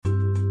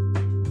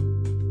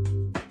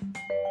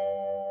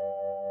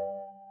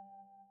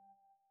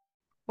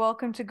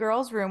Welcome to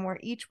Girls Room, where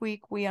each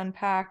week we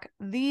unpack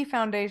the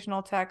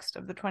foundational text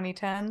of the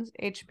 2010s,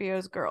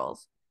 HBO's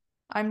Girls.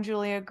 I'm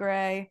Julia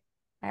Gray.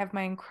 I have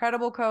my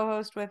incredible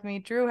co-host with me,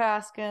 Drew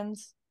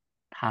Haskins.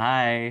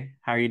 Hi,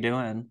 how are you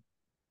doing?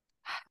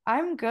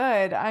 I'm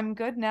good. I'm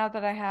good now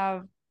that I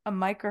have a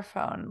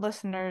microphone.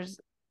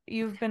 Listeners,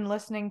 you've been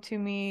listening to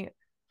me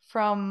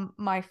from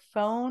my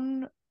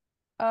phone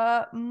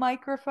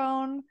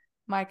microphone,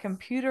 my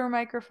computer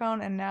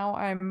microphone, and now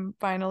I'm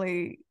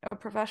finally a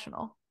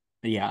professional.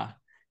 Yeah.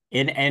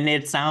 And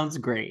it sounds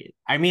great.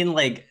 I mean,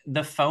 like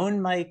the phone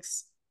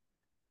mics,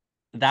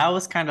 that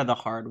was kind of the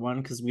hard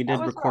one because we That did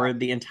was rough. record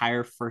the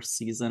entire first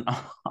season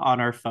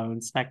on our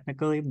phones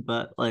technically,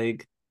 but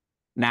like It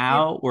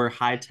now we're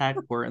high tech,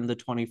 we're in the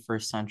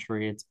 21st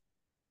century. It's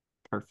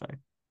perfect.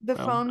 The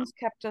So, phones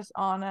kept us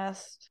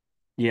honest,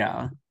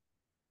 yeah.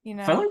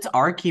 Phones kept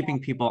are us keeping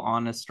people happy.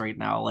 honest right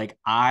now.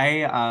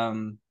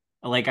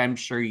 Like I'm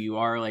sure you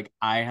are, like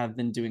I have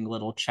been doing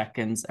little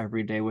check-ins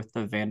every day with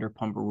the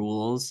Vanderpump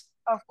Rules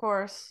Of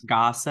course.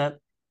 gossip.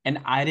 And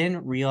I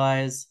didn't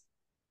realize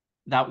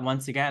that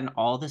once again,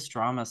 all this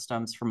drama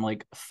stems from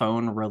like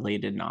phone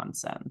related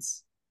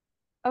nonsense.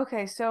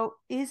 Okay, so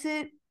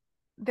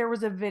there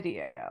was a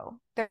video.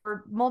 There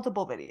were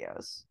multiple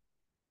videos,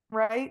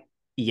 right?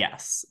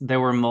 Yes, there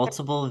were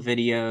multiple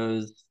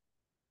videos,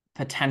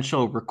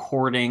 potential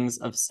recordings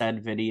of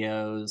said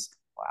videos,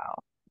 Wow.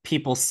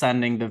 people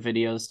sending the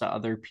videos to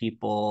other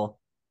people.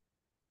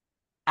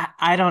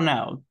 I don't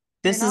know.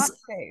 You're This not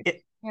is safe.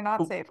 it, You're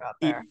not safe out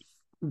there.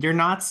 you're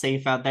not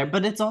safe out there,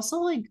 but it's also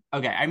like,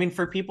 okay, I mean,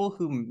 for people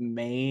who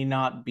may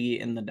not be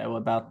in the know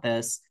about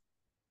this,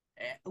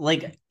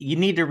 like you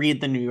need to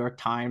read the New York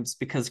Times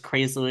because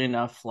crazily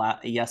enough,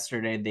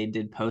 yesterday they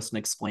did post an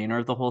explainer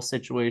of the whole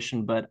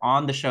situation. But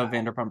on the show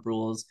Vanderpump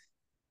Rules,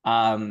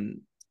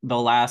 um, the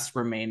last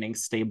remaining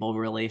stable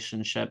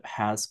relationship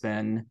has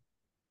been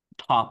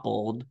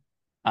toppled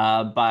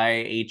by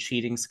a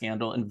cheating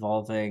scandal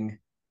involving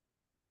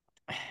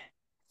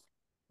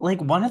like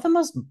one of the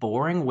most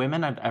boring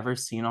women I've ever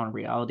seen on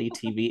reality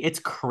TV. It's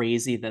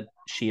crazy that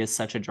she is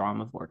such a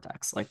drama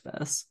vortex like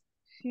this.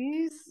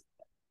 She's,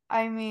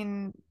 I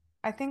mean,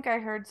 I think I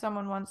heard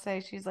someone once say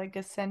she's like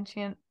a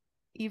sentient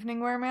evening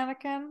wear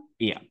mannequin.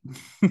 Yeah.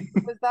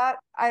 Was that,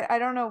 I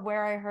don't know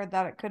where I heard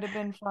that. It could have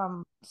been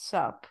from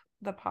Sup,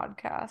 the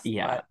podcast,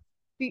 Yeah. but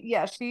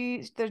yeah,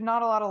 there's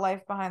not a lot of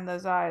life behind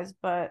those eyes,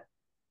 but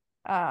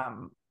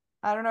um,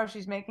 I don't know,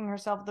 she's making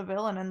herself the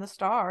villain and the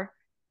star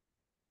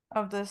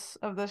of this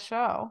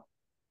show.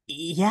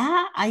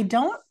 Yeah, I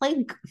don't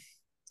like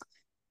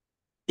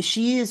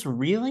she is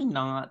really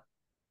not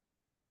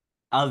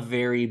a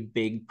very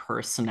big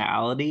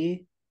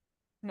personality.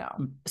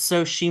 No.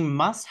 So she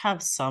must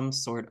have some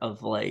sort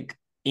of like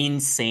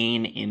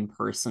insane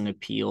in-person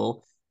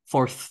appeal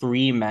for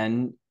three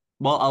men.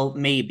 Well,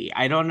 maybe.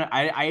 I don't know.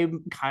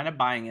 I'm kind of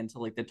buying into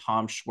like the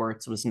Tom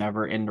Schwartz was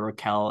never into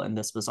Raquel and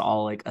this was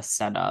all like a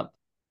setup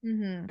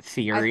Mm-hmm. I think so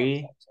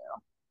theory,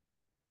 too.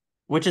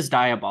 which is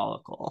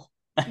diabolical.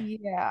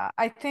 Yeah,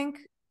 I think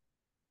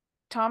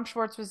Tom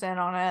Schwartz was in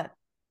on it.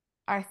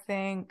 I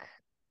think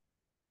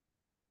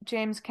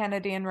James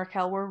Kennedy and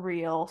Raquel were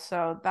real,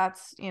 so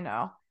that's, but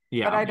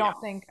Yeah. I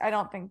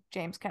don't think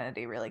James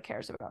Kennedy really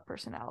cares about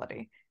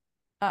personality.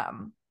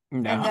 Um,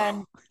 and No.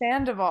 then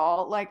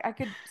Sandoval, like I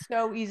could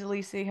so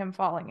easily see him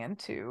falling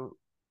into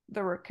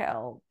the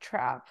Raquel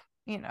trap,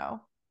 you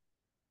know.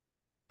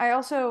 I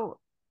also,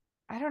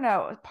 I don't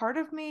know, part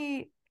of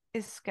me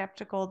is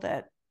skeptical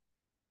that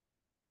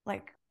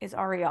like is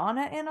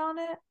Ariana in on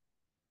it?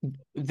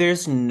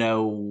 There's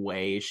no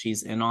way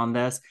she's in on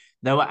this.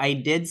 Though I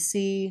did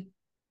see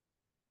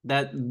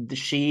that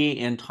she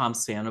and Tom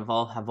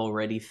Sandoval have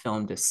already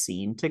filmed a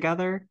scene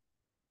together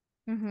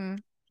Mm-hmm.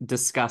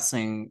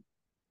 discussing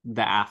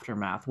the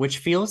aftermath, which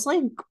feels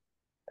like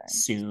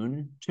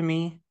soon to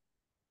me.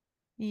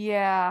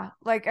 Yeah,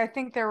 like I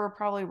think there were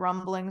probably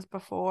rumblings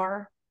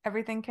before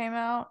everything came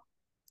out.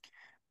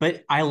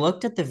 But I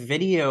looked at the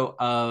video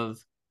of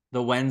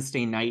the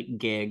Wednesday night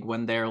gig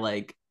when they're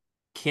like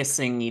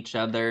kissing each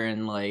other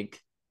and like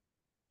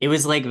it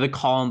was like the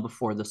calm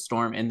before the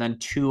storm. And then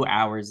 2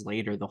 hours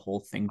later, the whole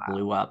thing Wow.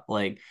 blew up.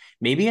 Like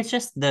maybe it's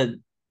just the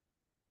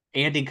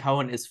Andy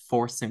Cohen is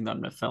forcing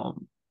them to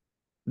film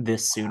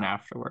this soon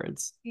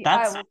afterwards. Yeah,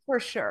 That's well, for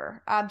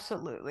sure.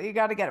 Absolutely. You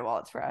got to get it while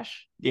it's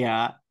fresh.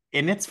 yeah.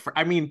 And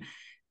I mean,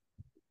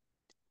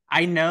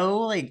 I know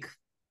like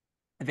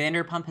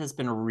Vanderpump has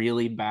been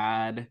really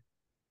bad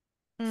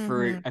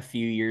for Mm-hmm. a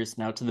few years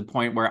now to the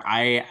point where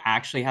I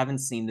actually haven't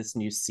seen this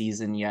new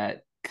season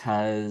yet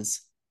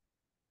because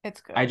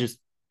It's I good. just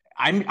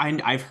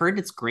I've heard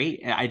it's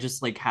great. I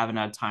just like haven't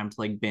had time to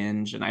like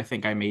binge and I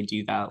think I may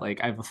do that.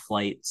 Like I have a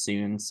flight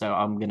soon, so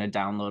I'm gonna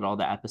download all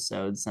the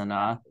episodes and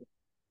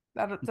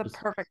That's a just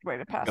perfect way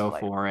to pass go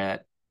flight. for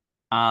it.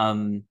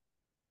 Um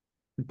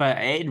but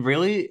it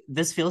really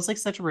this feels like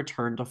such a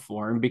return to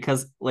form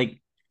because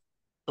like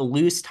a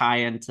loose tie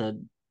into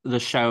the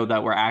show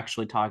that we're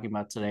actually talking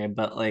about today,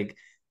 but like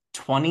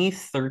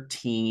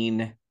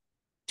 2013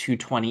 to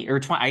 20 or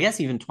 20, I guess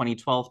even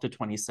 2012 to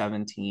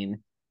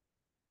 2017,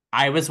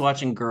 I was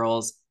watching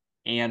Girls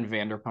and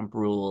Vanderpump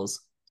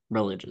Rules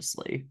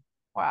religiously.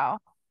 Wow.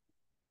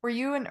 Were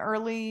you an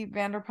early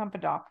Vanderpump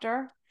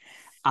adopter?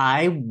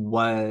 I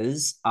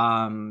was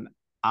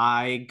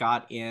I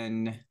got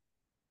in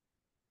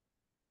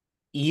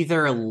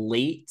either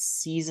late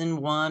season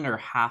 1 or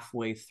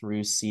halfway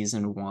through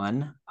season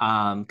 1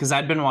 because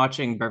I'd been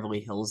watching Beverly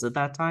Hills at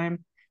that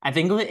time. I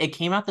think it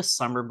came out the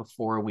summer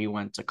before we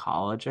went to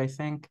college, I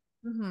think.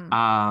 Mm-hmm.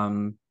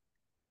 Um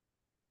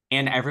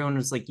and everyone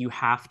was like, you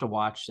have to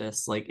watch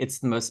this, like it's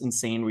the most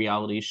insane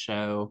reality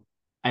show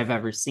I've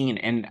ever seen.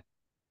 And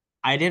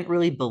I didn't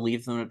really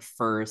believe them at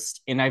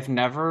first, and I've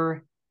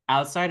never,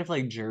 outside of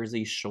like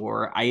Jersey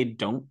Shore, I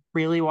don't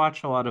really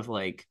watch a lot of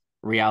like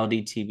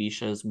reality TV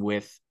shows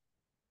with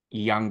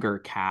younger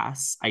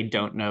casts. I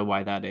don't know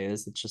why that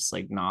is. It's just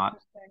like not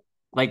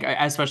like,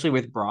 especially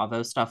with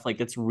Bravo stuff, like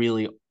it's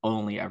really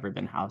only ever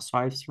been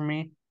Housewives for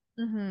me.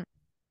 Mm-hmm.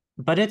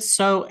 But it's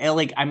so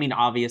like, I mean,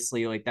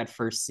 obviously, like that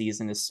first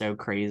season is so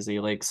crazy.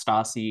 Like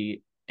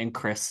Stassi and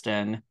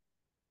Kristen,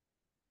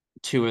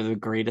 two of the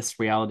greatest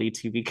reality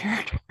TV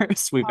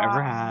characters we've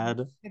ever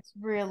had. It's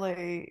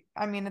really,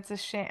 I mean, it's a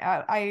shame.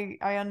 I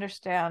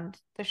understand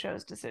the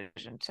show's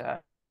decision to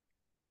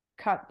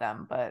cut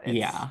them, but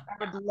Yeah.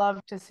 I would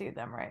love to see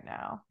them right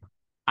now.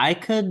 I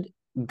could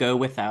go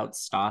without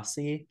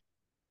Stassi,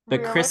 but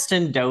Really?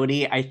 Kristen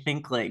Doty, I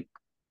think like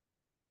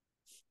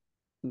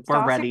we're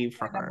Stassi ready was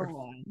for my number her.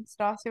 one.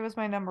 Stassi was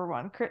my number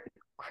one.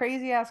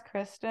 Crazy ass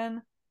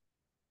Kristen.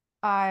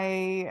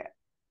 I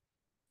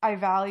I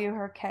value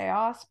her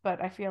chaos,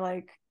 but I feel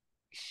like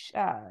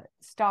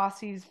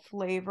Stassi's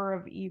flavor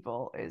of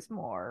evil is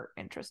more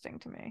interesting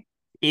to me.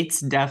 It's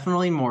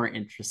definitely more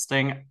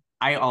interesting.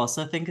 I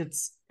also think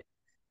it's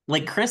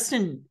like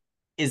Kristen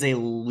is a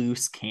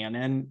loose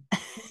cannon,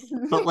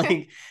 but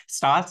like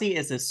Stassi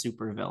is a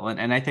super villain,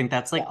 and I think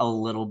that's like Yeah. a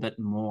little bit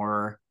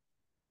more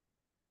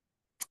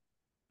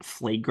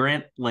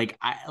flagrant. Like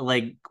I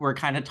like we're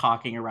kind of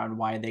talking around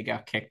why they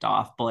got kicked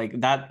off, but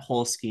like that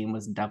whole scheme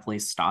was definitely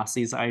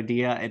Stassi's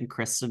idea, and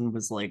Kristen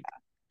was like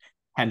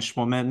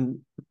henchwoman.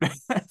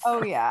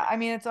 Oh yeah. I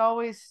mean, it's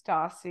always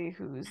Stassi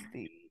who's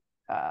the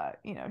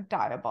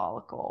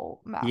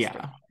diabolical Yeah.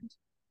 mastermind.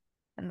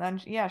 And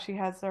then yeah, she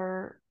has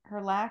her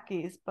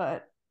lackeys,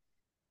 but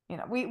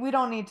we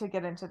don't need to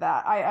get into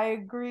that. I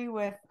agree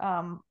with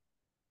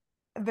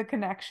the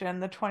connection,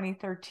 the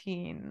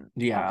 2013 of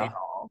it Yeah.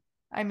 all.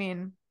 I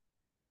mean,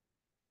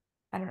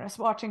 I don't know,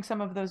 watching some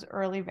of those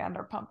early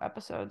Vanderpump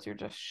episodes, you're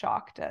just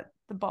shocked at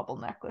the bubble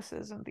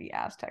necklaces and the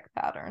Aztec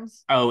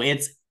patterns. Oh,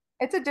 it's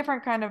It's a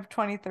different kind of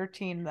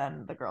 2013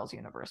 than the girls'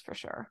 universe for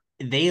sure.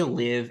 they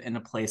live in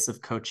a place of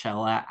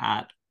Coachella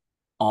at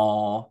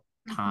all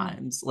Mm-hmm.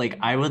 times. Like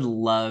I Mm-hmm. would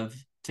love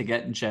to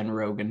get Jen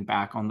Rogan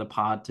back on the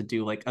pod to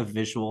do like a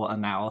visual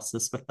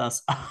analysis with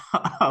us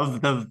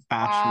of the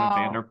fashion of Wow.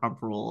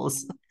 Vanderpump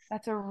Rules.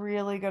 That's a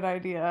really good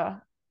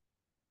idea.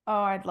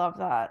 Oh, I'd love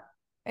that.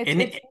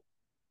 And It's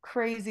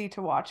crazy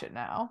to watch it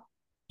now.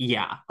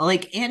 yeah,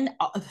 like and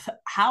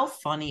how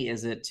funny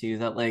is it too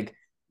that like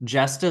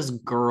just as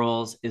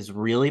Girls is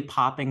really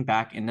popping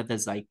back into the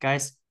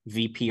zeitgeist,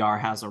 VPR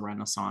has a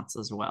renaissance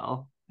as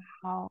well.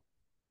 Wow.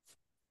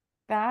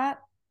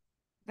 That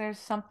there's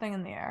something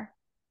in the air.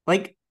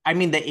 Like I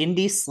mean the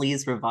indie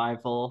sleaze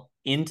revival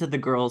into the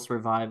Girls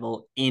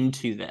revival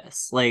into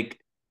this. Like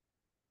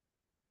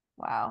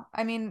Wow.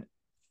 I mean,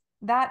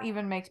 that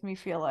even makes me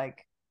feel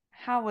like,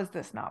 how was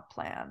this not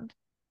planned?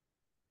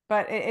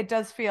 But it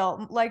does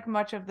feel like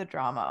much of the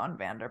drama on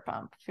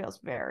Vanderpump feels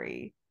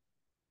very,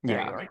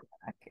 very yeah. organic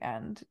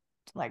and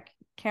like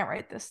can't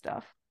write this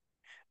stuff.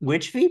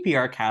 Which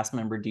VPR cast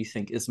member do you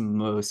think is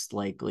most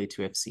likely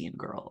to have seen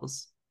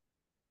Girls?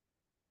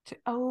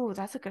 Oh,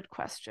 that's a good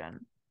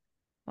question.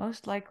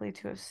 Most likely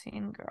to have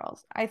seen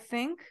girls. I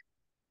think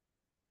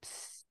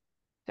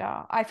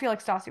I feel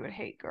like Stassi would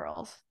hate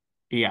girls,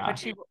 Yeah. but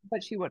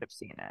she would have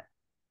seen it.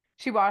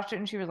 She watched it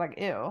and she was like,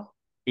 "Ew."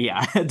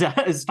 Yeah.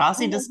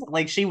 Stassi just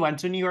like she went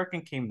to New York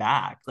and came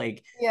back.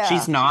 Like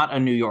she's Yeah. not a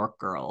New York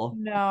girl.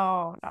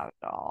 No, not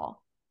at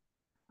all.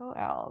 Who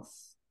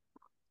else?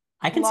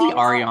 I can see Lala.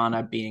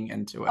 Ariana being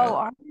into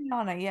Oh, it.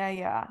 Ariana. Yeah,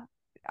 yeah.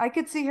 I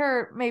could see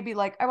her maybe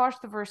like I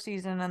watched the first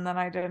season and then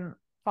I didn't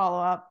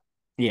follow up.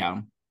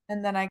 Yeah.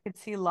 And then I could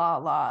see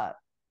Lala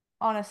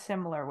on a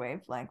similar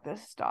wavelength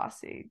as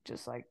Stassi,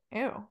 just like,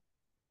 ew.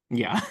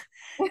 Yeah.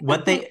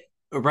 What they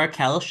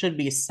Raquel should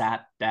be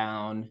sat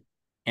down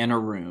in a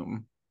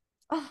room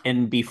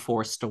and be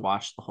forced to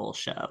watch the whole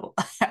show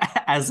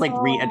as like Oh,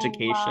 wow.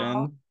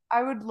 re-education.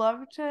 I would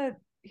love to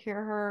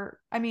hear her.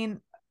 I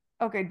mean,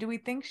 okay, do we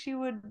think she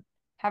would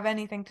have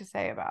anything to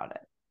say about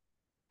it?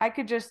 I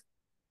could just,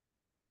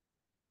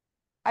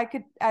 I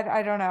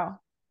don't know.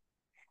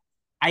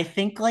 I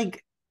think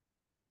like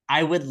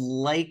I would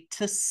like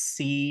to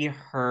see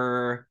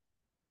her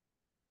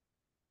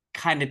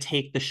kind of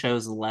take the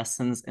show's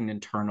lessons and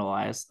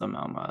internalize them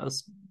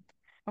almost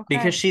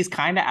because Okay, she's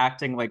kind of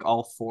acting like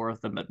all four of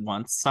them at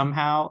once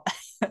somehow.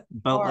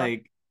 But sure.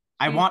 like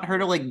I She want her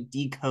to like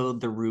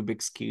decode the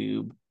Rubik's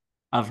Cube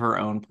of her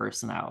own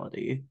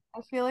personality.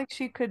 I feel like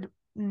she could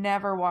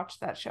never watch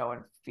that show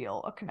and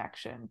feel a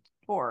connection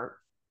or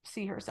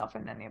see herself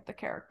in any of the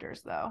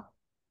characters though.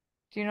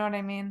 Do you know what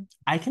I mean?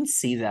 I can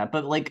see that,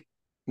 but like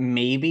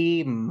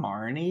maybe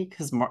Marnie,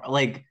 because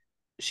like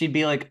she'd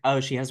be like, oh,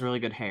 she has really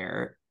good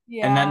hair.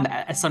 And then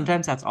Yeah,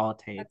 sometimes that's all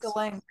it that's a takes.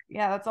 link.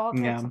 Yeah, that's all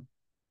it takes. Yeah.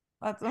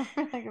 That's a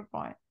really good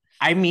point.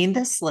 I mean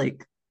this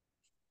like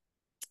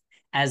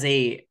as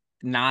a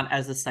not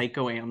as a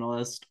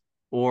psychoanalyst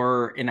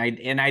or and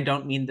I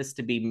don't mean this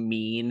to be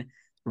mean.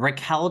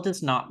 Raquel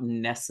does not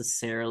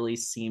necessarily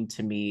seem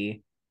to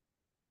me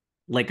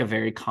like a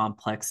very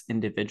complex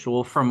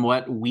individual from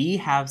what we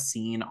have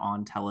seen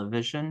on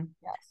television.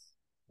 Yes.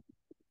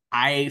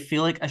 I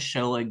feel like a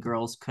show like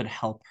Girls could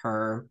help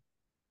her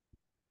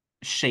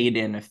shade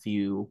in a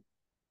few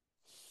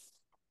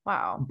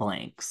Wow.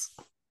 blanks.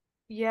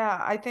 Yeah,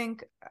 I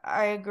think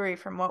I agree.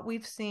 From what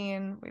we've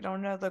seen, we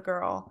don't know the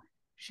girl.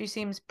 She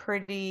seems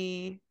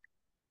pretty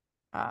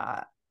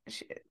uh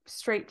sh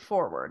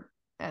straightforward,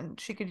 and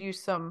she could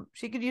use some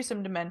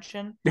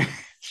dimension.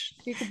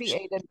 She could be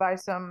aided by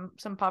some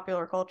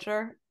popular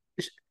culture.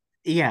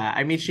 Yeah,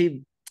 I mean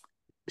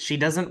she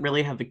doesn't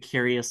really have a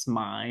curious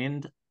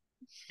mind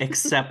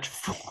except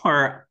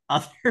for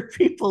other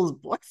people's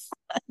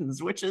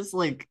boyfriends, which is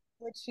like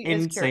Which she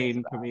is curious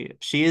insane to me.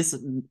 She is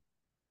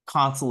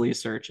constantly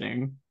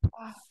searching,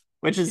 about.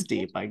 which is She's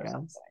deep, searching I for guess.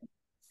 something.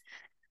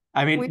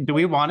 I We mean, do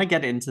we want to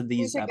get into we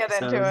these should get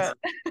into episodes?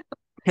 it.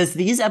 Because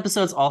these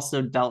episodes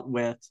also dealt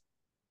with,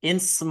 in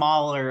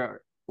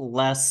smaller,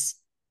 less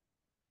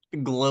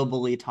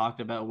globally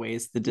talked about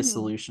ways, the Mhm.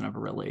 dissolution of a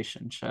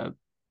relationship.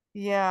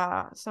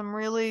 Yeah, some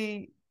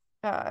really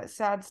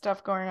sad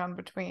stuff going on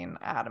between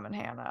Adam and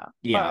Hannah.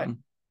 Yeah. But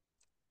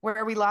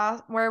where we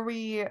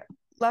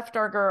left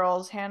our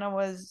girls, Hannah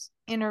was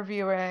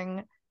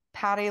interviewing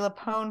Patty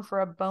Lapone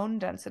for a bone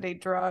density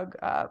drug,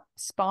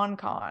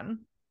 SpawnCon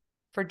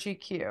for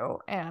GQ,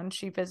 and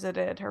she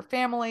visited her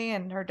family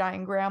and her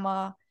dying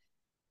grandma.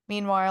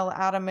 Meanwhile,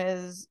 Adam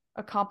is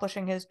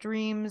accomplishing his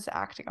dreams,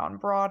 acting on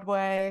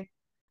Broadway.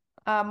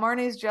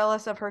 Marnie's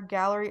jealous of her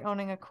gallery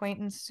owning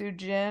acquaintance Soo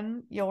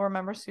Jin. You'll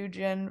remember Soo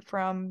Jin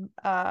from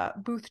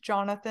Booth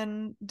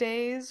Jonathan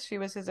days. She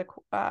was his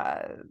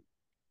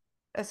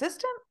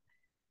assistant,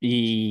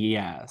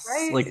 Yes.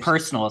 right? Like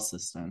personal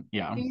assistant.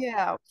 Yeah.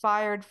 Yeah,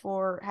 fired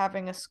for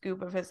having a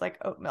scoop of his like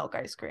oat milk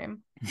ice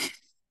cream.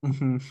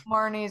 Mhm.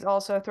 Marnie's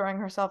also throwing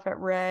herself at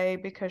Ray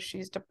because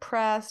she's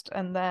depressed,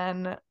 and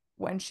then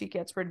when she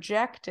gets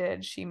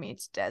rejected, she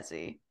meets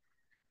Desi.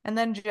 And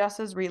then Jess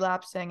is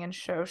relapsing, and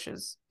Shosh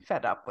is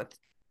fed up with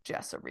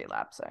Jessa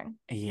relapsing.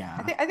 I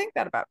Yeah. think I think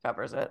that about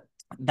covers it.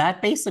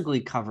 That basically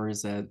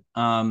covers it.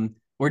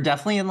 We're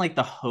definitely in like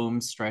the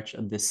home stretch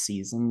of this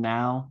season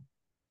now.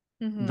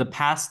 The Mm-hmm.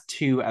 past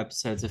two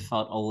episodes have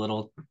felt a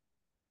little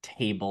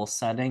table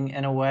setting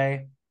in a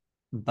way,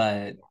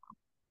 but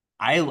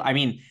I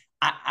mean,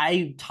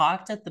 I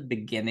talked at the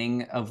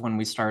beginning of when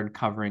we started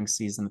covering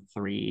season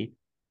three,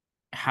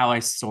 how I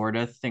sort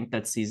of think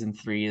that season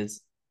three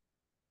is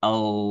a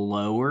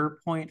lower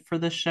point for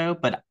the show,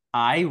 but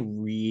I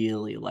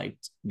really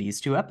liked these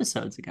two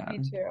episodes Me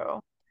again. too.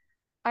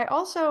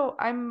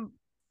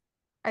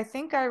 I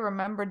think I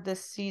remembered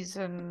this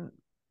season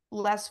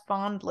less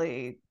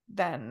fondly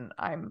than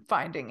I'm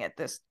finding it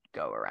this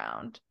go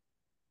around.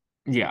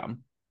 Yeah.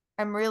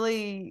 I'm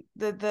really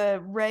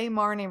the Ray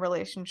Marnie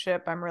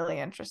relationship I'm really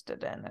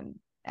interested in, and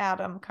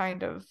Adam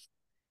kind of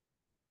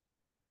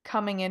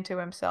coming into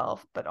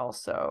himself, but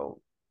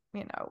also,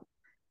 you know,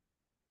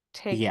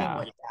 taking Yeah.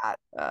 with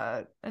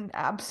that an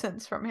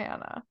absence from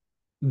Hannah.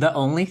 The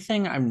only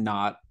thing I'm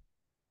not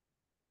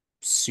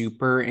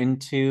super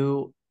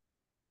into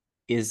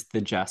is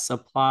the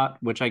Jessa plot,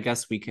 which I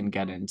guess we can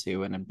get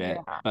into in a bit,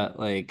 Yeah, but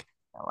like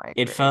no, I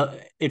it agree. felt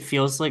it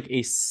feels like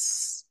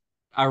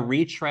a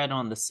retread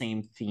on the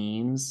same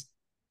themes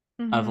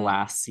of Hmm.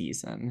 last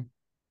season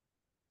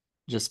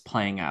just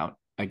playing out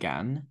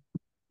again.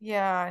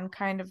 Yeah, and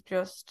kind of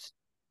just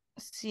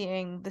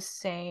being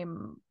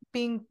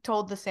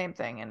told the same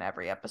thing in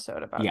every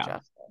episode about Yeah.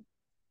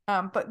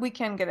 Jessica. But we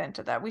can get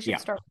into that. We should Yeah.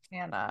 start with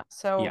Hannah.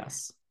 So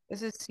Yes.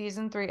 this is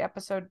season 3,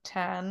 episode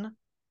 10.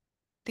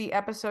 The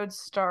episode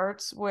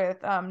starts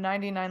with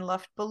 99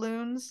 Luft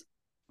balloons,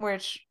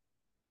 which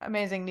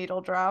amazing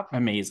needle drop.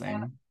 And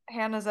Amazing.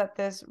 Hannah's at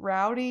this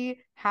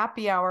rowdy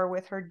happy hour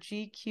with her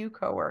GQ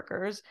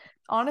coworkers.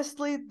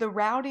 Honestly, the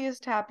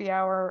rowdiest happy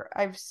hour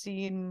I've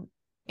seen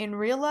in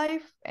real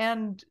life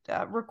and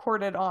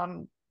recorded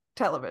on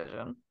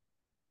television.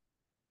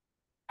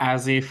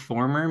 As a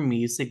former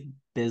music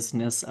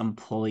business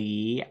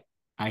employee,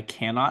 I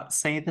cannot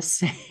say the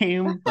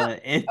same,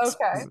 but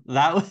Okay.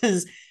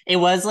 it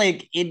was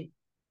like it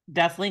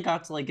definitely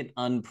got to like an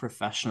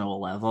unprofessional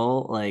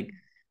level. Like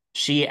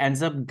she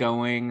ends up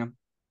going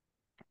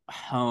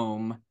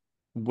home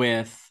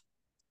with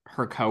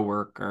her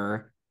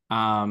coworker,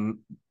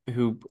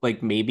 who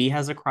like maybe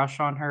has a crush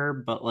on her,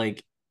 but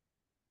like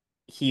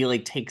he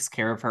like takes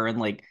care of her and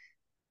like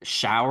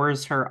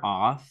showers her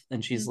off,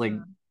 and she's like,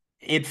 Mhm.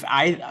 if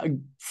I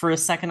for a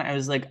second I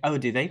was like, oh,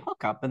 do they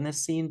hook up in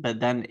this scene? But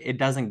then it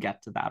doesn't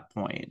get to that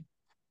point.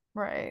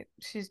 Right.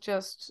 She's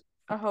just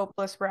a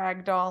hopeless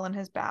rag doll in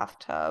his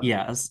bathtub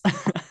Yes.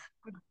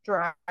 with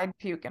dried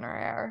puke in her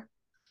hair.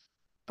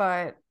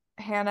 But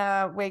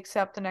Hannah wakes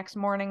up the next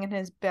morning in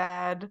his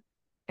bed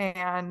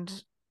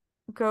and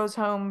goes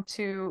home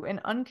to an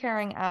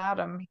uncaring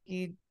Adam.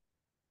 He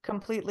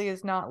completely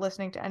is not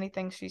listening to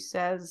anything she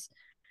says,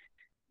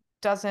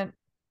 doesn't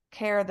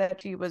care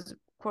that she was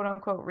quote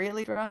unquote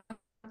really drunk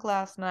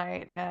last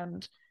night.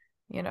 And,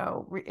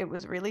 it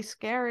was really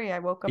scary. I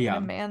woke up in a Yeah.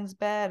 man's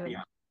bed. And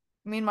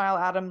meanwhile,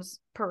 Adam's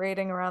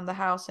parading around the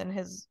house in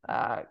his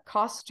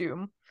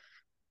costume,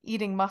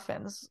 eating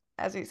muffins.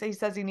 As he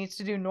says, he needs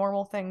to do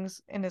normal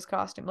things in his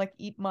costume, like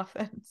eat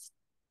muffins.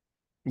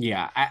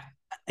 Yeah.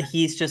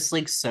 He's just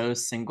like so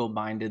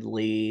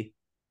single-mindedly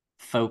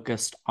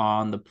focused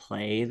on the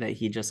play that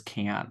he just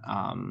can't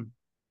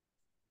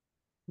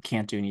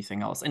do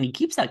anything else. And he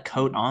keeps that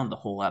coat on the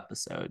whole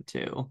episode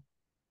too.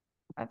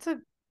 That's a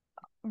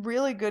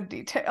really good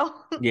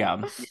detail.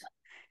 Yeah.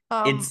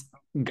 um, It's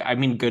I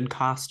mean, good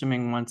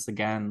costuming once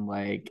again.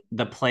 Like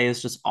the play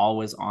is just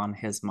always on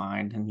his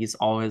mind, and he's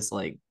always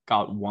like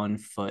got one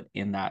foot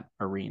in that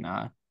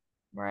arena.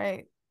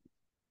 right.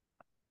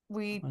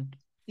 We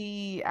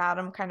see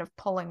Adam kind of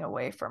pulling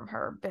away from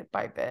her bit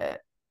by bit.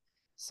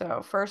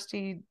 So first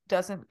he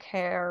doesn't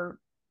care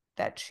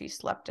that she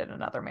slept at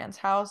another man's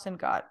house and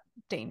got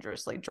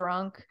dangerously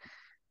drunk.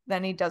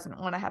 Then he doesn't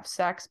want to have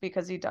sex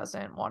because he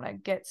doesn't want to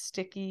get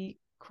sticky,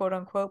 quote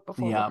unquote,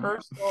 before Yeah.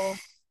 rehearsal.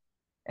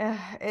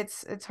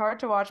 It's hard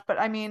to watch, but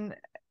I mean,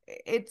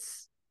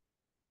 it's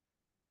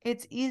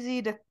it's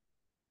easy to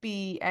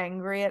be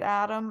angry at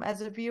Adam as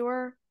a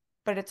viewer,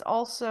 but it's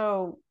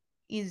also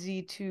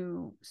easy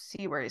to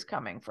see where he's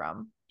coming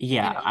from.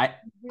 Yeah, I've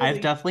Really.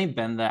 definitely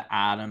been the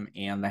Adam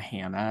and the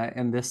Hannah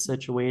in this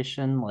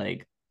situation.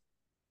 Like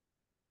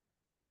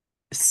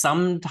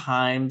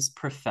sometimes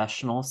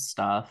professional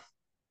stuff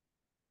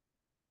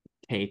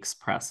takes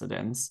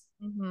precedence,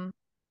 Mm-hmm.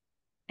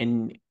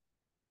 and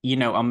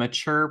a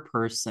mature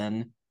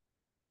person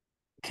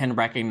can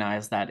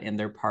recognize that in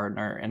their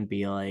partner and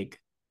be like,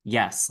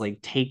 yes,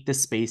 like take the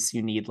space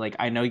you need. Like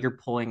I know you're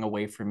pulling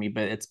away from me,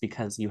 but it's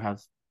because you have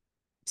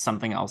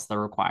something else that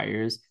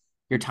requires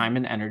your time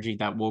and energy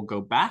that will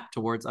go back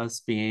towards us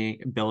being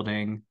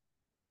building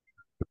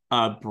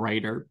a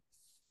brighter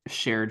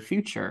shared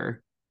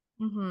future.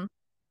 Mm-hmm.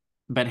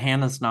 But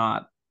Hannah's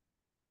not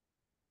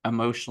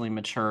emotionally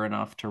mature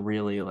enough to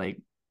really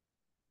like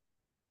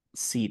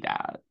see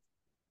that.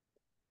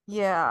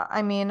 Yeah,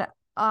 I mean,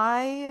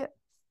 I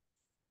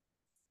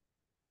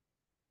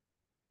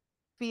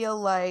feel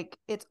like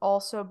it's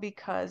also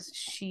because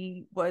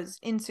she was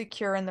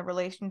insecure in the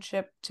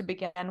relationship to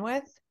begin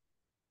with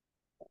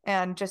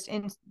and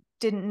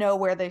didn't know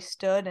where they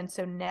stood. And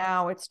so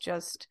now it's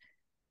just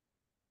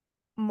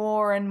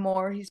more and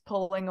more he's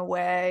pulling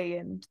away,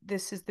 and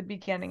this is the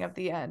beginning of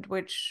the end,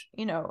 which,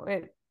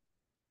 it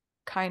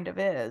kind of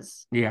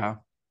is. Yeah.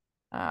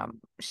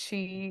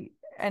 She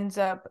ends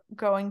up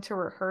going to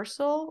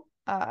rehearsal,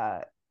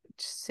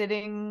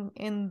 sitting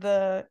in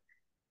the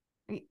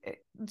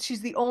she's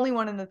the only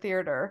one in the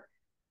theater.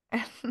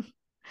 and,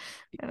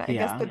 and I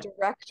guess the Yeah.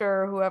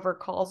 director, whoever,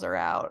 calls her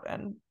out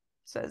and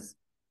says,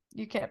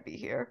 you can't be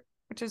here,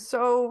 which is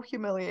so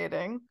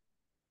humiliating.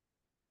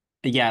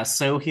 Yeah,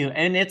 so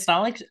and it's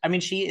not like I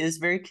mean she is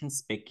very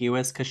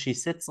conspicuous because she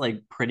sits like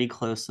pretty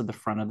close to the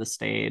front of the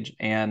stage,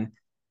 and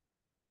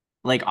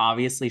like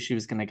obviously she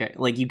was gonna get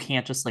like you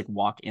can't just like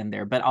walk in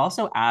there, but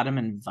also Adam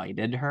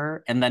invited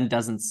her and then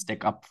doesn't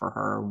stick up for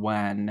her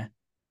when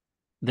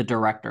the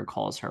director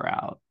calls her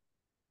out.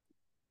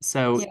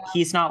 So Yeah,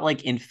 he's not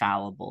like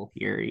infallible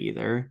here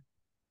either.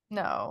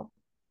 no.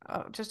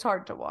 Just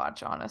hard to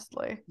watch,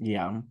 honestly.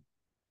 Yeah.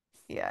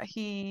 Yeah,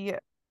 he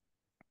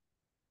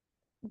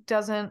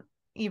doesn't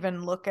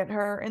even look at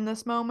her in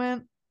this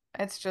moment.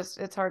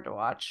 It's hard to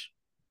watch.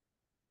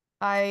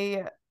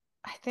 I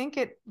I think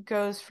it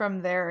goes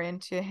from there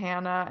into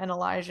Hannah and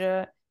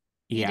Elijah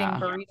eating Yeah.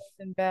 burritos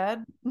in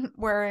bed,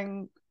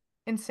 wearing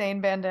insane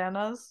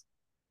bandanas.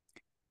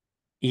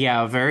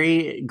 Yeah,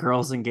 very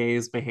girls and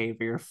gays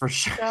behavior for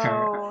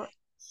sure.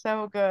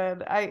 So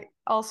good. I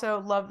also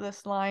love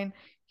this line.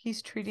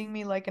 He's treating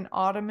me like an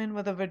ottoman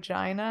with a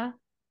vagina.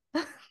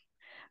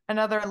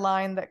 Another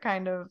line that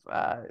kind of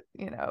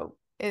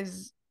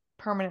is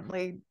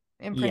permanently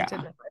imprinted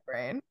in Yeah. my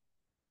brain.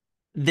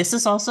 This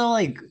is also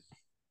like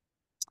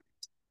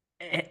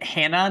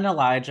Hannah and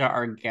Elijah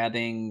are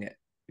getting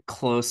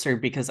closer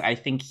because I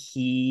think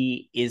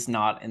he is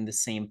not in the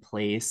same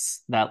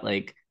place that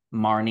like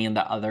Marnie and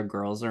the other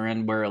girls are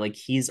in, where like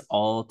he's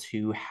all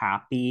too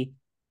happy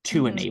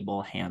to Hmm.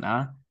 enable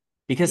Hannah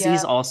because Yeah.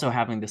 he's also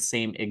having the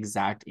same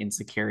exact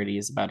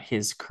insecurities about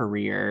his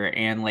career,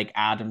 and like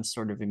Adam's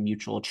sort of a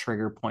mutual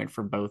trigger point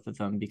for both of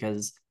them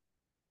because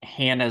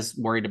Hannah's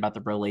worried about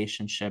the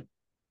relationship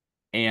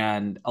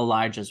and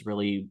Elijah's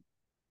really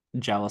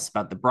jealous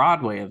about the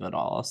Broadway of it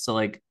all. So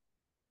like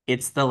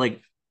it's the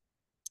like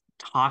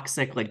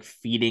toxic, like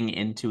feeding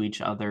into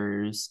each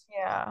other's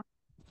Yeah.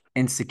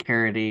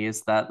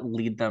 insecurities that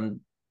lead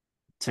them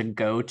to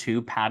go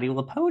to Patty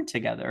LaPone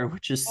together,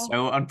 which is Oh,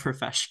 so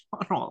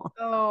unprofessional.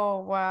 oh,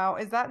 wow.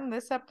 Is that in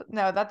this episode?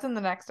 No, that's in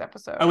the next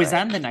episode, Oh, is that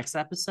right? in the next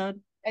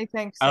episode? I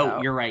think Oh,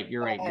 so. you're right.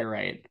 You're right. But You're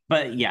right.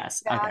 But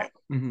yes, okay. that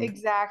Mhm.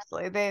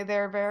 exactly.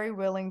 They're very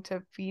willing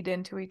to feed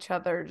into each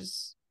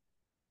other's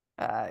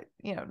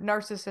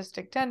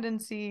narcissistic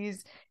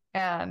tendencies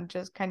and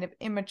just kind of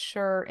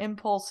immature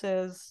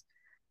impulses.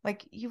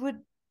 Like you would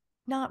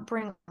not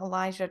bring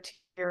Elijah to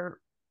your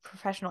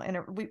professional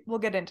we'll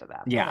get into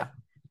that, but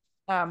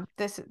Yeah.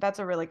 that's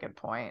a really good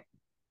point.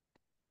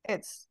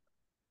 It's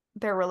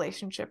their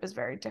relationship is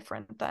very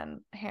different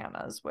than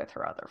Hannah's with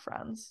her other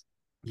friends.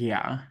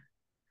 Yeah.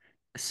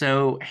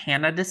 So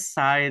Hannah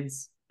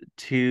decides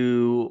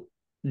to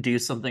do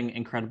something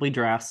incredibly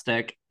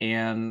drastic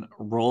and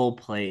role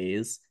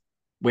plays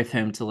with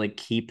him to like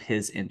keep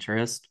his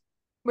interest.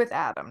 With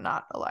Adam,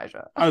 not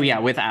Elijah. Oh yeah,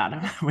 with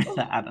Adam, with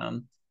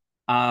Adam.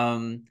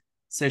 Um,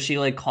 so she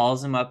like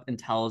calls him up and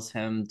tells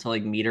him to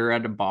like meet her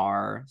at a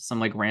bar, some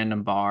like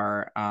random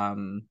bar,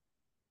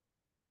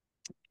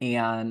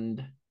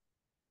 and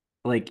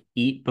like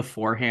eat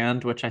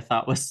beforehand, which I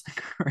thought was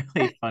like a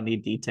really funny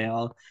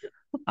detail.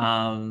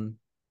 Um,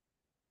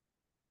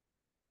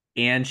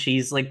 and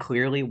she's like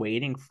clearly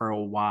waiting for a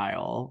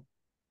while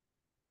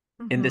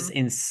in this Hmm.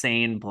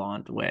 insane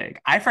blonde wig.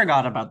 I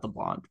forgot about the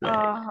blonde wig.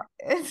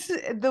 It's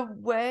the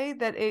way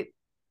that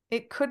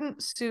it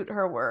couldn't suit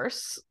her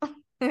worse.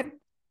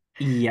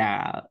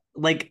 Yeah,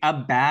 like a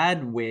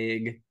bad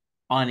wig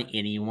on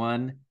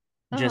anyone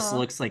just Uh-huh.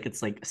 looks like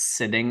it's like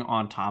sitting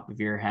on top of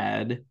your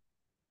head.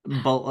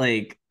 But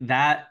like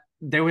that,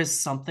 there was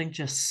something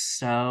just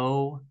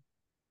so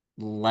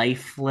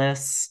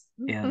lifeless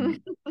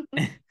and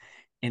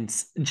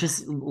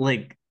just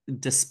like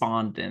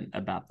despondent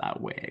about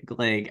that wig.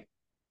 Like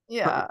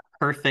Yeah,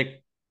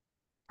 perfect,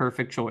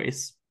 perfect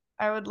choice.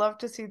 I would love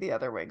to see the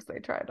other wigs they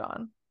tried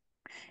on.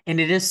 And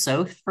it is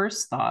so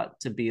first thought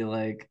to be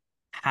like,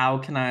 how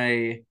can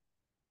I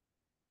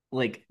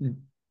like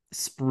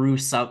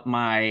spruce up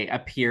my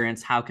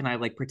appearance? How can I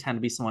like pretend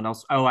to be someone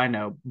else? Oh, I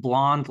know,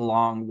 blonde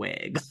long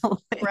wig.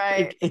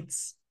 Right. Like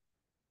it's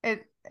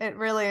It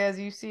really is.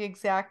 You see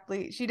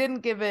exactly. She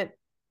didn't give it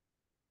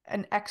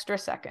an extra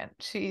second.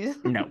 She's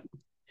no.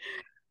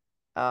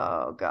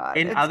 oh God.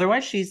 And It's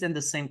otherwise she's in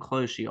the same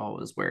clothes she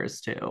always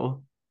wears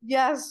too.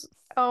 yes.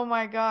 Oh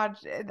my God.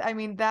 I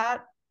mean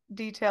that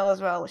detail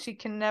as well. She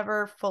can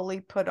never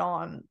fully put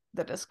on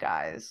the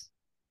disguise.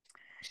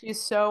 She's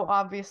so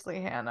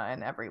obviously Hannah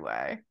in every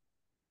way.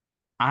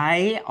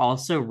 I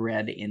also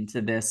read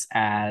into this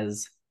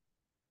as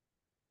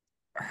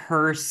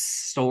her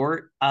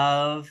sort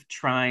of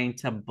trying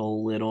to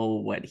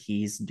belittle what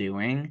he's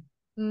doing.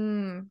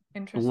 Interesting.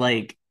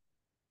 Like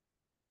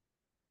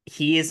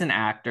he is an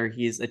actor,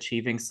 he's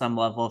achieving some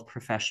level of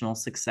professional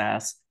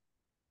success.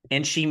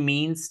 And she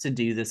means to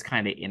do this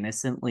kind of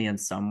innocently in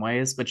some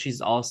ways, but she's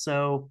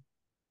also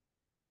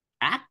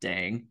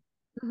acting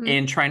Hmm.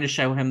 and trying to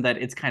show him that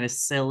it's kind of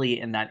silly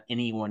and that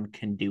anyone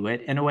can do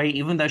it in a way,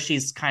 even though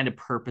she's kind of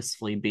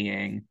purposefully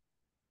being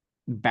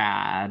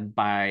bad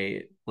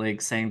by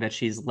like saying that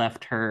she's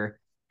left her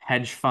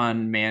hedge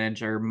fund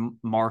manager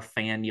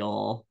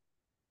Marfaniel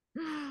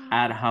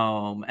at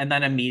home and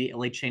then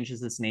immediately changes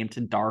his name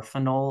to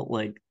Darfanel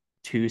like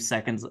 2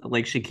 seconds.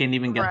 Like she can't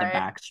even get the Right.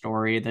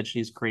 backstory that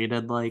she's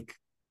created like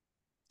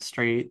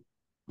straight.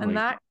 And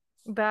Like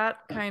that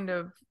kind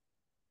of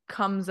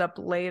comes up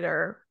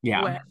later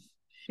yeah, when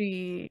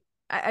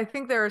I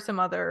think there are some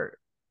other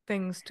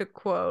things to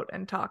quote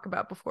and talk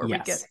about before we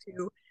get yes,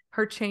 to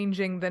her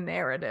changing the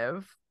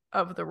narrative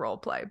of the role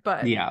play.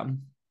 But yeah,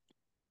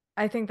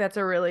 I think that's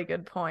a really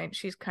good point.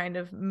 She's kind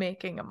of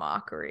making a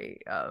mockery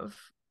of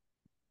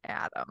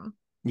Adam.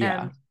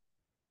 yeah. And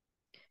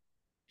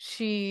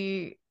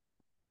she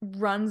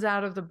runs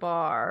out of the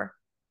bar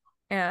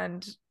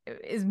and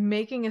is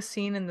making a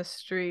scene in the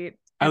street,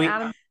 I and mean,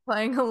 Adam's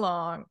playing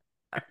along.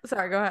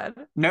 Sorry, go ahead.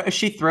 no,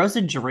 she throws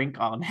a drink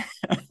on him.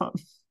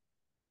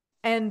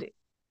 And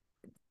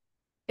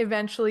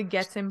eventually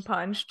gets him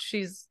punched.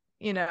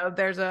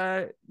 There's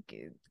a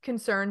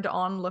concerned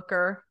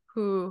onlooker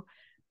who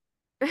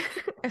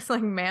is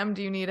like, ma'am,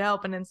 do you need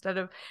help? And instead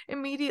of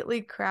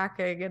immediately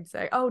cracking and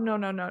saying, oh, no,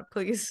 no, no,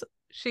 please,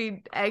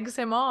 she eggs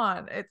him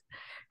on.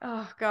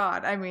 Oh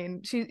God. I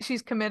mean,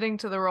 she's committing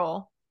to the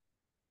role.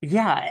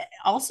 Yeah,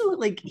 also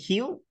like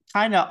he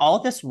kind of all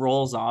this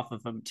rolls off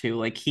of him too.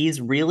 Like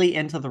he's really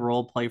into the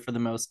role play for the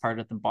most part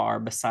at the bar,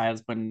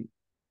 besides when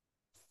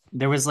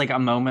there was like a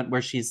moment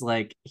where she's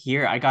like,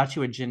 "Here, I got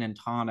you a gin and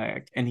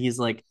tonic." And he's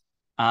like,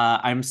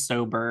 I'm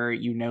sober,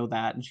 you know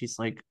that." And she's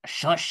like,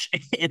 "Shush,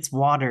 it's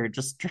water.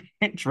 Just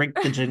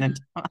drink the gin and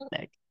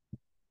tonic."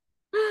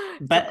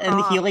 It's a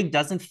And he prop. like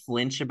doesn't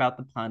flinch about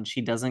the punch.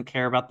 He doesn't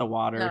care about the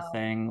water No.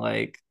 thing.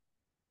 Like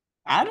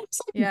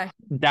Adam's like Yeah,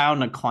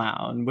 down a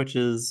clown, which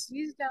is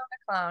he's down the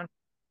clown.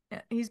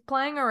 Yeah, he's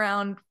playing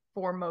around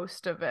for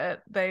most of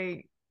it.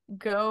 They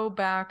go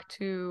back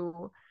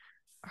to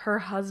her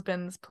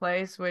husband's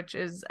place, which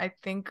is I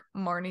think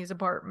Marnie's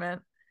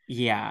apartment.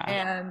 Yeah.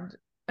 And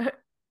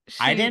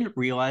I she didn't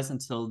realize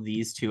until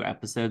these two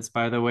episodes,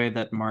 by the way,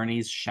 that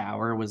Marnie's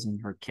shower was in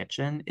her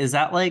kitchen. Is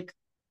that like,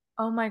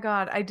 oh my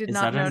God, I did is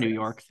not that a New notice.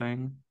 York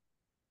thing?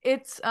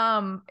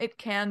 It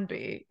can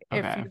be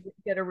if Okay. you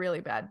get a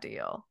really bad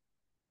deal.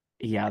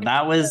 Yeah, And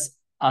that was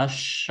a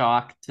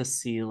shock to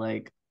see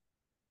like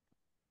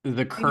the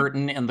you,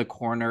 curtain in the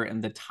corner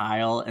and the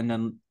tile, and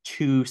then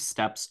two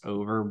steps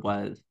over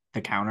was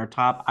the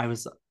countertop. I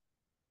was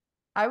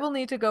I will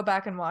need to go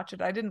back and watch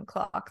it. I didn't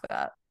clock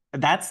that.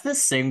 That's the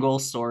single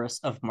source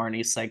of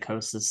Marnie's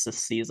psychosis this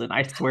season.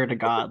 I swear to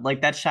God.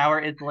 Like that shower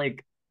is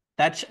like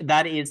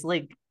that is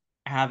like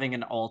having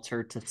an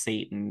altar to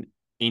Satan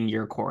in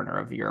your corner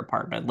of your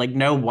apartment. Like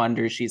no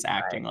wonder she's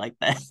acting Right.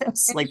 like this.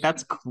 And Like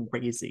that's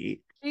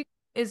crazy. she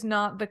is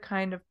not the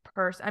kind of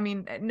person. I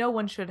mean, no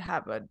one should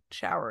have a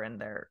shower in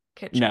their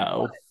kitchen, but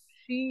No.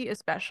 she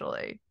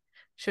especially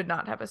should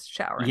not have a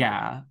shower in her.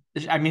 Yeah.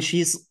 I mean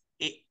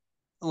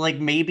like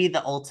maybe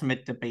the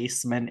ultimate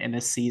debasement in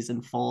a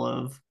season full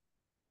of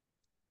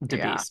Yeah.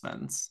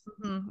 debasements.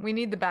 We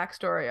need the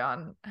backstory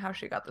on how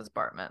she got this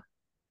apartment.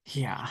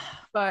 Yeah.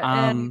 But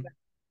anyway,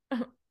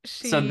 Um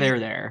so she, they're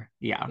there.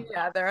 Yeah.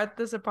 yeah, they're at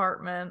this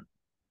apartment,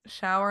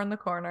 shower in the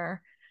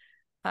corner.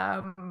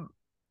 Um,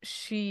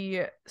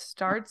 she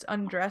starts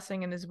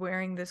undressing and is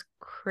wearing this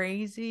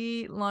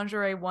crazy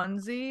lingerie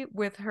onesie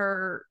with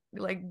her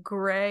like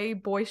gray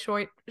boy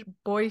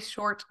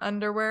short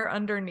underwear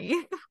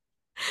underneath.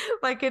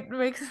 Like it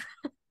makes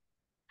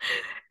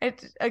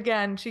it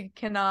again, she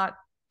cannot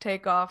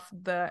take off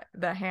the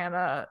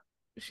Hannah.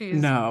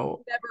 She's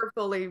No. never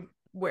fully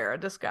wear a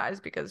disguise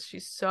because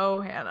she's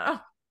so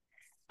Hannah.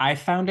 I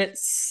found it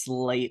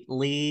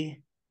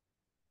slightly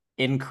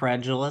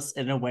incredulous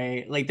in a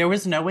way. Like there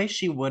was no way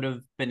she would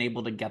have been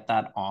able to get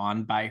that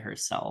on by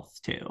herself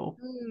too.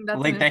 That's an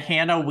Like the interesting.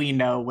 Hannah we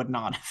know would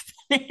not have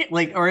been,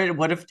 like, or it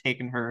would have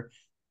taken her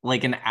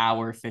like an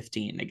hour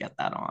 15 to get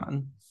that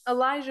on.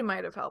 Elijah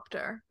might have helped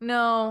her.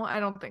 No, I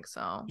don't think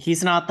so.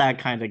 He's not that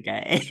kind of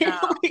gay. No,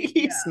 he's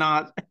yeah,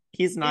 not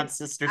he's not it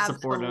sister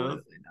supportive.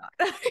 absolutely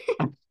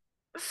not.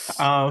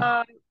 Oh,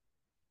 uh,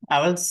 that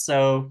was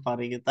so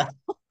funny that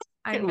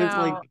I it was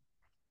know. like,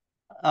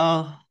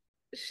 oh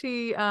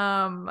She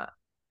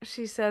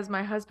she says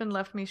my husband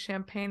left me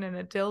champagne and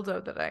a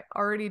dildo that I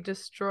already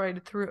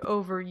destroyed through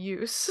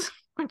overuse,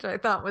 which I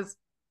thought was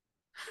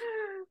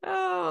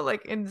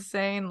like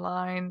insane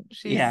line.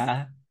 She's,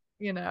 yeah.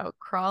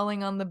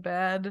 crawling on the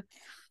bed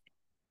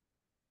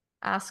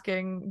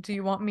asking, "Do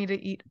you want me to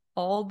eat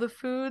all the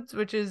foods?"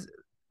 which is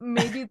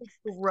maybe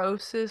the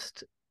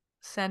grossest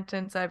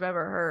sentence I've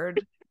ever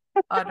heard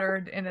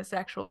uttered in a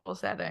sexual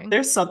setting.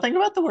 There's something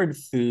about the word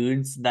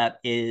foods that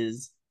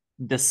is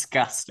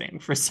disgusting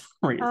for some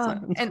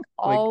reason. And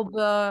Like, all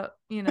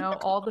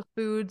the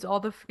foods, all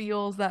the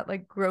feels, that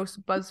like gross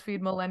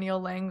BuzzFeed millennial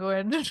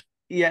language.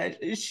 yeah,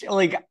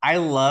 like I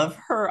love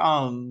her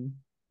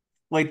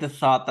like the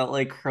thought that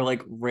like her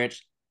like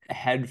rich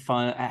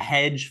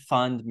hedge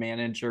fund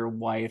manager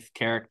wife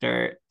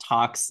character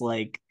talks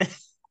like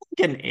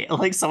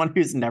like someone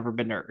who's never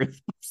been to Earth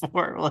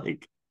before.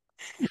 Like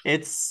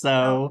it's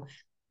Oh, so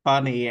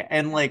funny.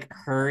 And like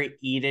her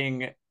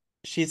eating,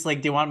 she's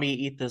like, "Do you want me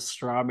to eat this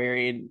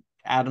strawberry?" And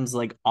Adam's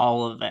like,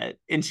 "All of it."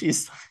 And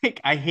she's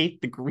like, "I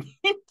hate the green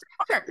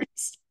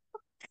parts."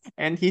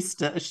 And she's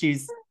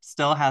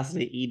still has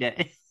to eat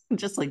it. And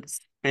just like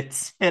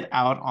spits it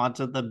out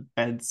onto the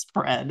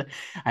bedspread.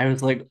 I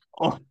was like,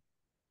 oh,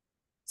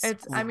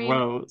 it's I mean,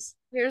 gross.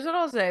 here's what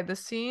I'll say. The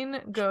scene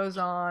goes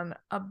on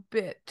a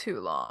bit too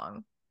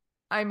long.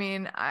 I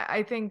mean,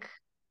 I think,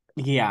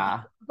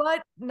 Yeah.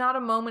 but not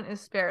a moment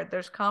is spared.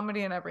 There's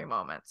comedy in every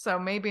moment. So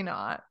maybe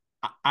not.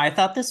 I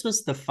thought this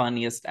was the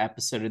funniest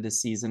episode of the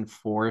season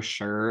for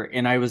sure.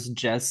 And I was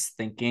just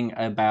thinking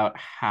about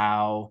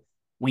how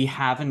we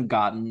haven't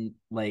gotten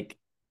like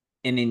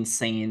an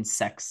insane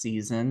sex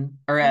season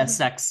or a Mhm.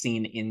 sex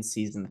scene in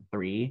season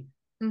three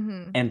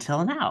Mhm.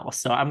 until now.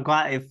 So I'm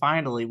glad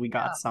finally we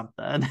got Yeah.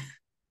 something.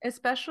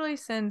 Especially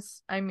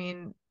since, I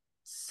mean,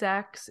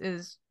 sex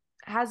is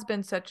has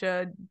been such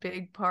a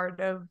big part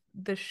of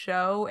the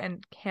show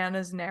and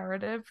Hannah's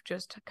narrative,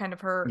 just kind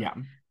of her Yeah.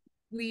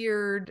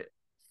 weird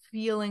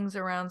feelings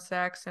around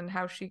sex and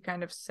how she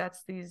kind of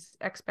sets these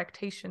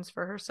expectations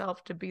for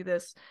herself to be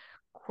this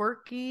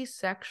quirky,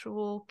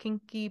 sexual,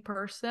 kinky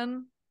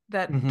person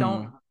that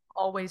don't Hmm.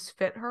 always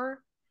fit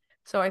her.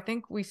 So I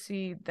think we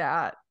see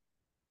that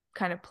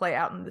kind of play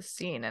out in the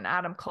scene, and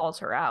Adam calls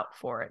her out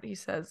for it. He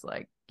says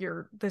like,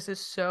 "You're this is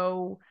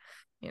so,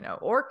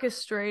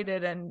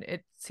 orchestrated, and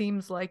it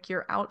seems like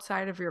you're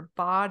outside of your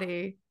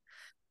body."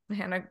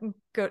 Hannah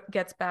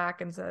gets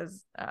back and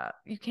says,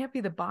 "You can't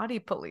be the body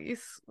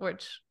police,"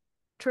 which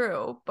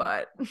true,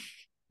 but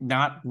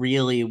Not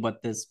really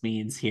what this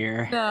means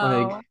here. Like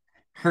no.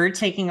 her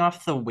taking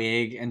off the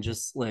wig and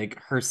just like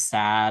her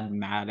sad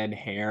matted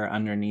hair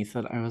underneath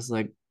it. I was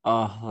like,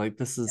 oh, like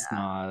this is Yeah.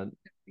 not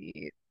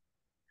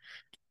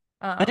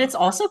But it's For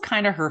also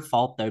kind of her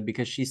fault though,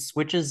 because she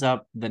switches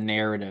up the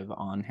narrative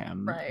on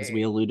him, as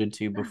we right. alluded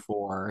to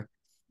before,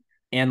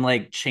 and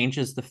like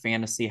changes the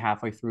fantasy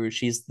halfway through.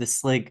 She's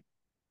this like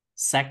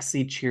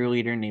sexy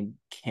cheerleader named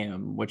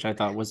Kim, which I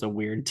thought was a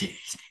weird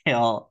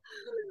detail.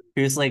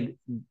 Who's like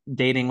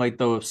dating like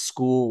the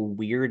school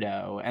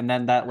weirdo, and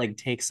then that like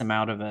takes him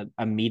out of it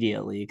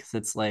immediately because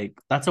it's like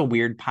that's a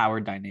weird power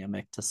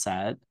dynamic to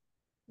set.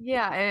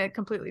 Yeah, and it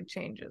completely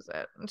changes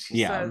it. And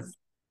Yeah,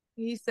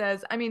 he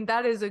says, I mean,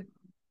 that is a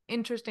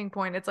interesting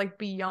point. It's like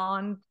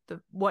beyond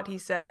the what he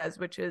says,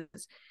 which is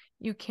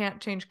you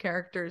can't change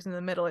characters in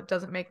the middle. It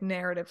doesn't make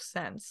narrative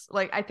sense.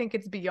 Like I think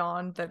it's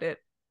beyond that it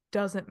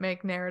doesn't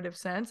make narrative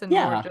sense and more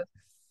yeah. just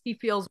he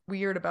feels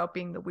weird about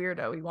being the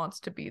weirdo. He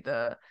wants to be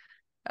the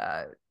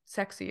uh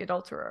sexy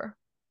adulterer.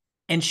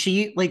 And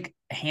she like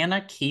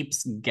Hannah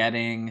keeps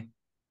getting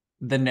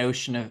the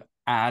notion of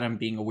Adam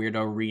being a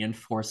weirdo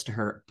reinforced to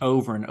her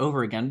over and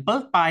over again,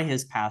 both by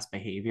his past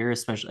behavior,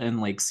 especially in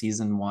like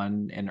season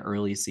one and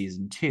early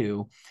season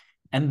two.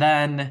 And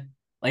then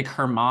like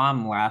her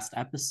mom last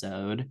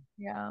episode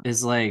Yeah.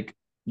 is like,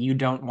 you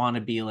don't want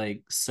to be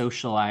like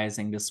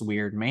socializing this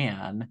weird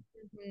man.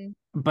 Mm-hmm.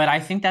 But I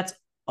think that's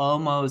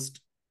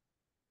almost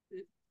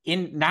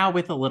in now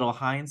with a little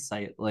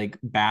hindsight, like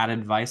bad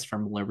advice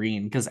from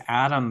Lorene, because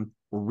Adam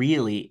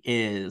really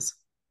is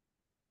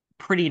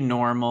pretty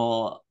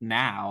normal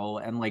now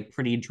and like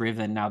pretty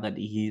driven now that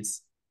he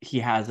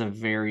has a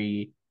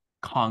very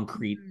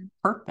concrete Mm-hmm.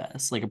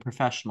 purpose, like a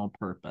professional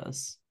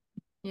purpose.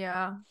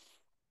 Yeah.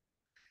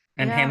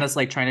 And Yeah. Hannah's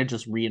like trying to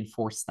just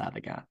reinforce that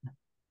again.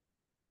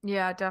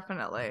 Yeah,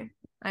 definitely.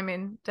 I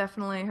mean,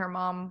 definitely her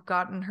mom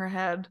got in her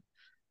head.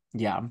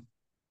 Yeah.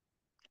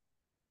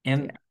 Yeah.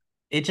 And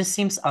it just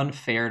seems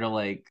unfair to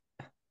like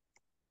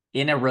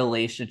in a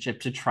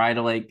relationship to try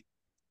to like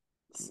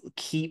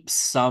keep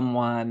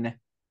someone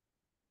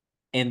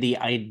in the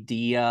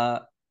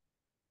idea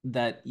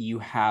that you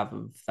have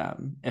of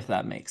them, if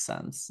that makes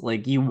sense.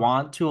 Like you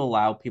want to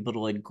allow people to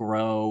like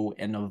grow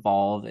and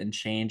evolve and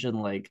change,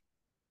 and like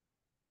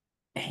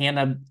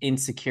Hannah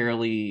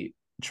insecurely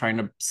trying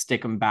to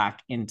stick him back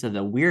into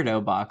the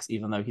weirdo box,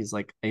 even though he's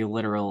like a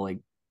literal like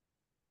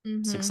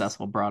Mm-hmm.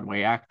 successful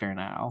Broadway actor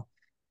now.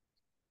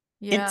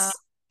 Yeah,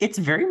 It's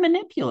very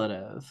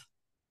manipulative.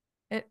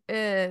 it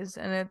is.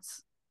 And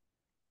it's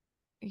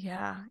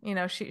yeah,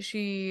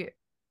 she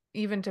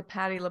even to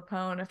Patty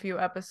Lapone a few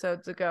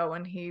episodes ago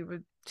when he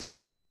would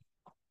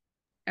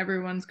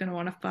everyone's gonna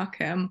want to fuck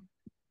him.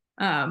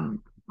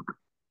 Um,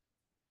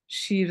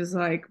 she was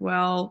like,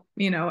 well,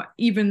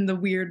 even the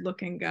weird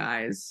looking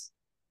guys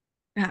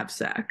have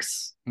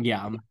sex.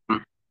 Yeah.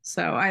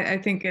 So I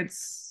think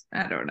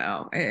I don't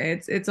know.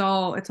 It's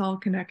all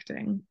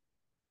connecting.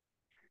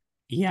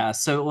 Yeah.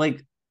 So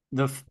like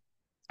the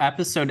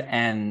episode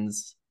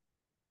ends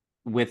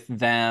with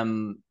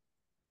them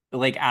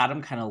like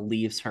Adam kind of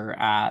leaves her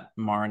at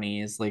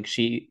Marnie's. Like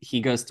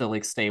he goes to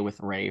like stay with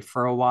Ray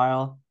for a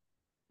while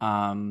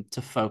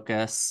to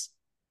focus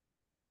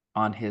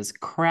on his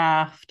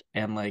craft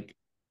and like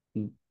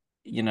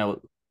you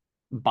know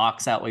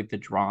box out like the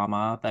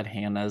drama that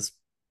Hannah's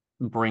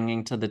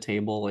bringing to the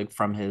table like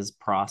from his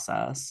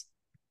process,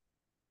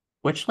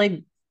 which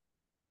like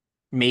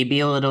may be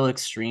a little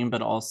extreme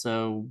but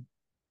also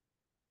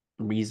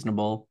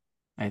reasonable,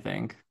 I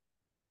think.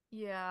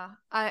 Yeah,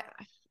 I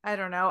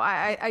don't know.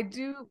 I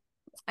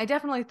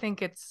definitely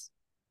think it's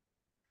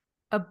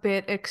a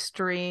bit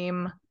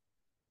extreme,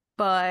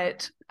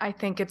 but I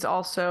think it's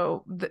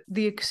also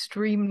the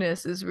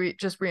extremeness is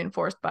just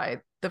reinforced by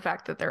the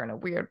fact that they're in a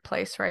weird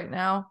place right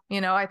now.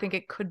 I think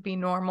it could be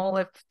normal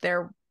if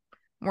there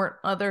weren't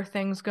other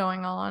things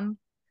going on.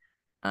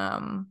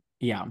 Um,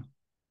 Yeah.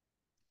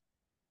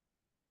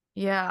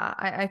 yeah,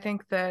 I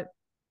think that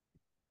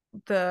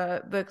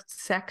the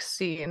sex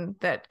scene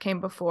that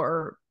came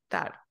before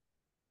that,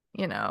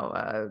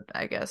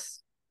 I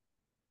guess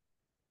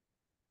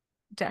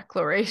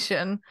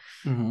declaration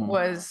Mm-hmm.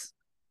 was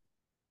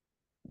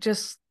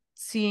just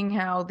seeing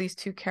how these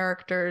two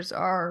characters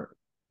are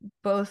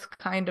both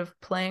kind of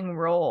playing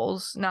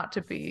roles, not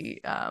to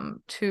be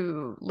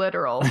too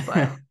literal,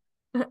 but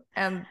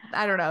and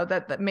I don't know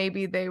that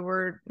maybe they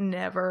were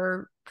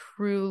never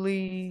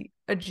truly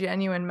a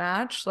genuine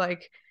match.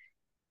 Like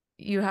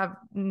you have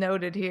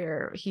noted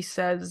here, he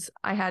says,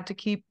 I had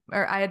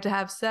to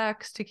have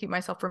sex to keep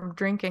myself from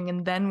drinking,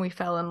 and then we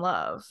fell in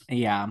love.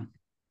 Yeah.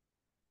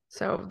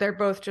 So they're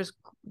both just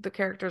the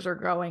characters are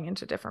growing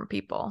into different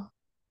people.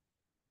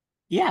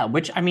 Yeah,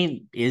 which I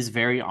mean is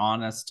very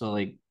honest to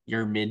like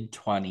your mid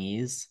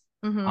 20s.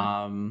 Mm-hmm.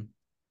 Um,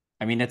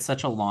 I mean it's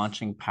such a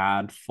launching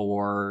pad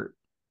for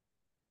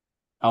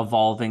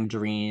evolving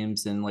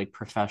dreams and like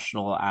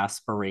professional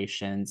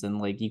aspirations, and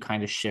like you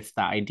kind of shift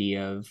the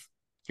idea of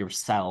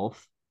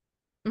yourself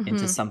into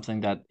Mm-hmm.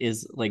 something that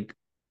is like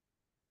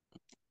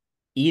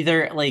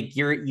either like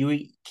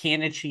you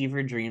can achieve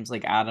your dreams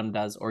like Adam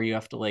does, or you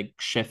have to like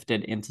shift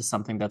it into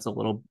something that's a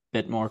little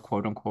bit more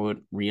quote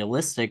unquote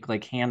realistic,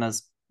 like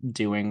Hannah's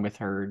doing with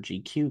her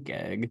GQ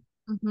gig.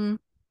 Mm-hmm.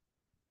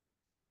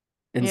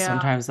 And Yeah.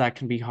 sometimes that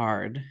can be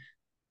hard.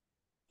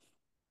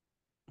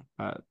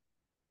 But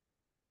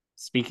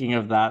speaking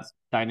of that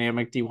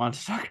dynamic, do you want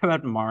to talk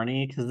about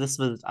Marnie? Because this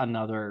was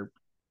another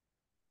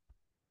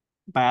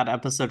bad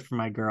episode for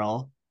my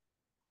girl.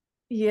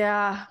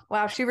 Yeah.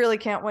 Wow, she really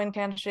can't win,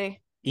 can she?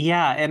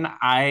 Yeah, and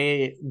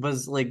I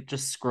was like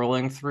just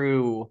scrolling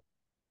through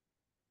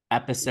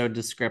episode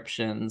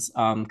descriptions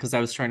because I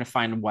was trying to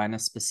find when a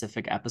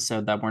specific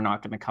episode that we're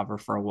not going to cover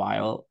for a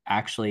while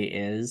actually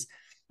is.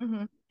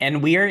 Hmm.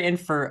 And we are in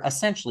for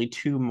essentially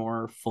two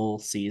more full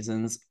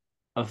seasons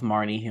of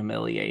Marnie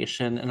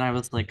humiliation. And I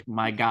was like,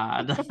 my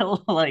God,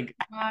 like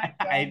My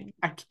I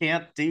God.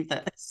 can't do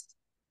this.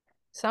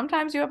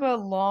 Sometimes you have a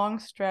long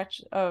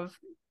stretch of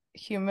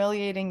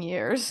humiliating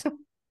years.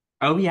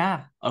 Oh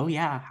yeah. Oh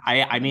yeah.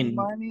 I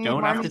mean,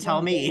 don't have to Marnie's tell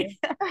in me.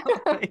 there.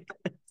 Like,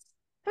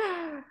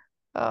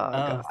 Oh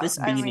oh, God. this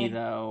I beanie mean,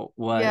 though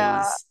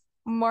yeah, was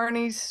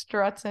Marnie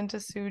struts into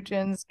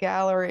Sujin's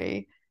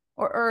gallery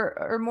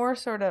or more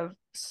sort of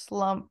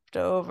slumped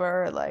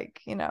over,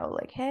 like,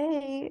 like,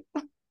 hey.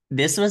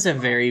 this was a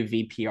very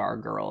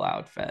VPR girl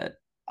outfit.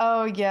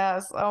 Oh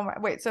yes. Oh my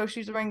wait, so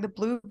she's wearing the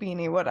blue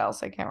beanie. What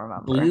else? I can't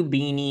remember. Blue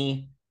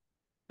beanie,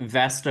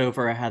 vest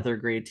over a heather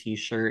gray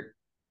t-shirt,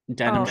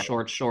 denim Oh,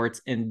 short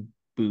shorts, and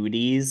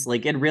booties.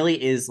 Like it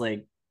really is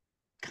like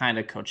kind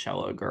of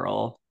Coachella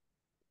girl.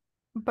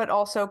 but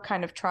also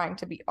kind of trying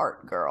to be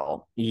art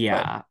girl, but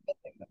Yeah,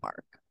 missing the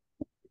mark.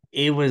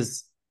 it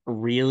was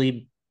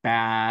really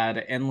bad.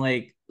 And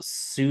like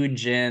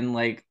Sujin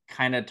like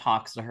kind of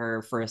talks to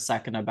her for a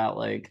second about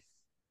like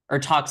or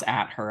talks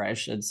at her, I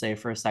should say,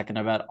 for a second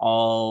about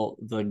all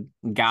the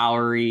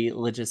gallery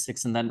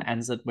logistics and then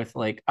ends it with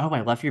like, oh,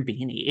 I love your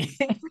beanie.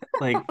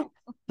 Like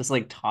just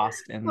like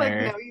tossed in Like,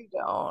 no, there. you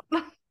don't.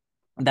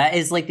 That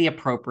is like the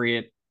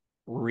appropriate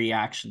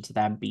reaction to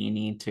that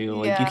beanie too.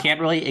 Like you Yeah, can't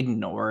really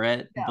ignore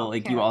it, but no,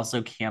 like you can't.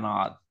 also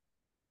cannot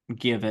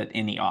give it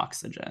any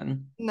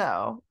oxygen.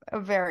 No, a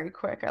very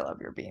quick. I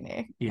love your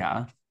beanie.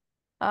 Yeah.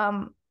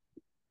 Um,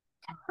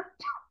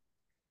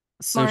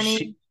 So Marnie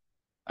she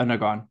oh no,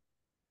 go on.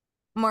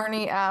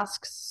 Marnie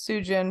asks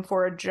Sujin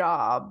for a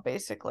job,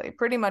 basically,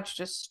 pretty much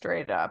just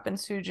straight up, and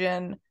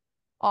Sujin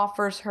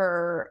offers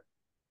her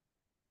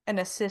an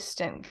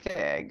assistant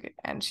gig,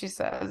 and she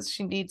says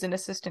she needs an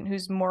assistant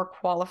who's more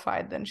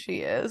qualified than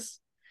she is,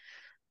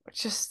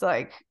 which is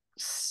like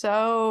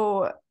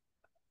so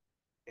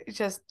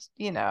just,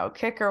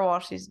 kick her while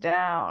she's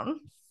down.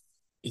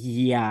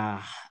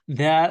 Yeah.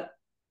 That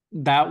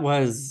that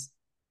was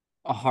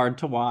hard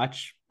to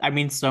watch. I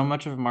mean, so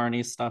much of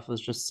Marnie's stuff was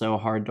just so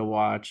hard to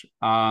watch.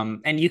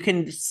 And you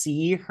can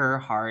see her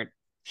heart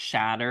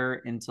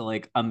shatter into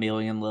like a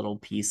million little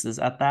pieces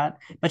at that.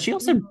 But she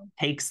also Mhm.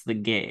 takes the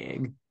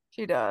gig.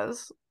 She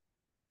does,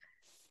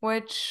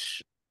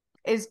 which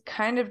is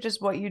kind of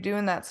just what you do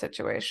in that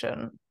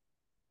situation.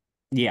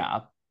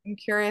 Yeah. I'm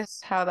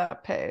curious how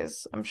that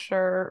pays. I'm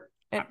sure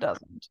it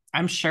doesn't.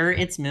 I'm sure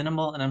it's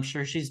minimal and I'm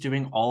sure she's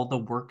doing all the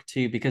work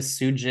too because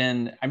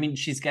Sujin, I mean,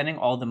 she's getting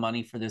all the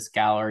money for this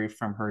gallery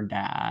from her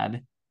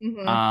dad.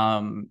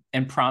 Hmm.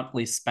 And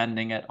promptly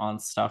spending it on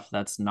stuff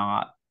that's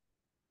not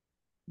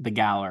the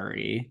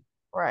gallery.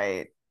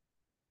 Right.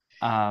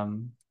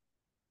 Um,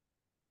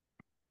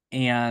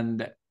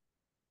 and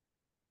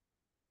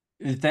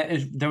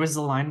there was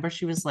a line where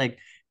she was like,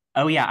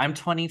 "Oh yeah, I'm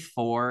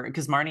 24."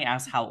 Because Marnie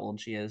asked how old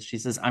she is. She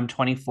says, "I'm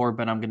 24,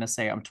 but I'm gonna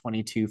say I'm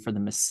 22 for the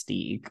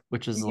mystique,"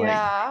 which is like,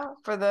 Yeah,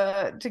 for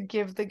the to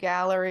give the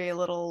gallery a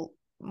little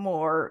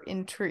more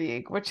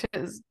intrigue, which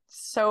is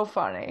so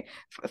funny.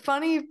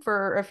 Funny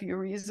for a few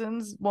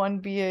reasons. One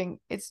being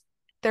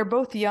they're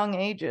both young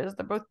ages.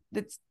 They're both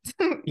it's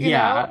you know,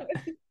 yeah,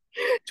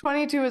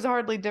 22 is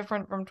hardly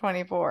different from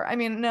 24. I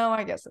mean, no,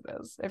 I guess it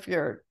is. If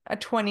you're a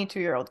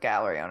 22-year-old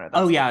gallery owner,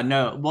 oh that's a yeah, little.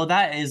 no. Well,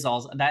 that is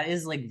also that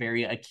is like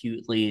very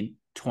acutely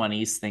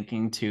 20s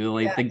thinking too.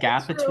 Like Yeah, the it's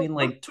gap true. between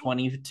like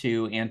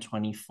 22 and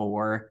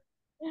 24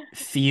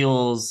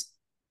 feels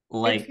It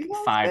like feels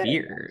big, 5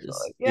 years.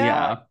 actually. Yeah,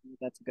 Yeah.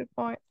 that's a good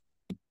point.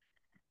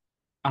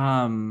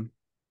 Um,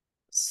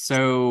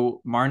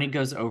 so Marnie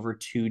goes over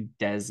to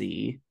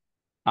Desi,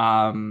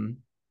 um,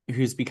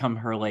 who's become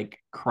her like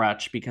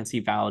crutch because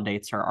he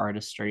validates her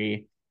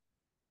artistry.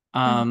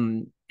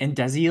 Mhm. And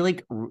Desi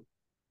like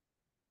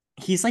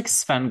he's like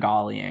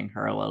Svengalying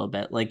her a little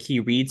bit. Like he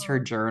reads her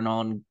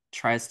journal and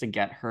tries to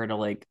get her to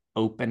like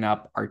open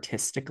up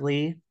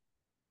artistically.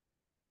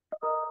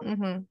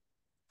 Hmm.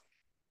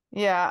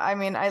 Yeah, I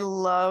mean, I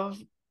love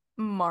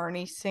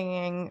Marnie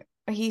singing.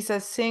 He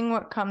says, "Sing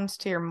what comes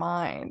to your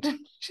mind."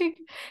 She,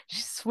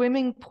 she's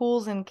swimming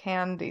pools in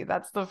candy.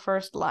 That's the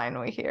first line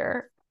we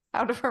hear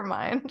out of her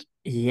mind,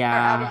 or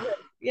out of Yeah. her,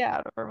 yeah,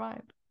 out of her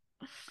mind.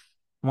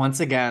 Once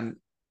again,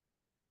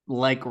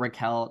 like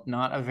Raquel,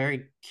 not a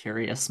very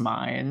curious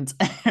mind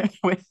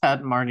with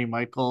that Marnie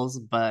Michaels,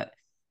 but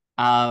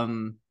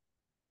um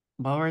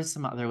what were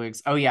some other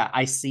lyrics? Oh yeah,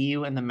 I see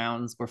you in the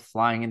mountains. We're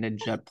flying in a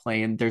jet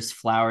plane. There's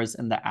flowers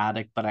in the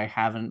attic, but I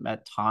haven't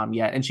met Tom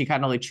yet. And she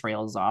kind of like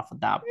trails off at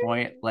that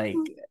point. Like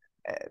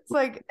It's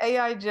like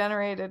AI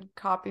generated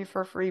copy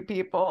for free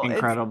people. It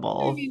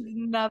Incredible. means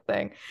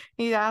nothing.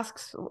 He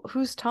asks,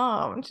 "Who's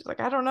Tom?" And she's like,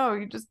 "I don't know.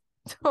 You just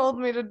told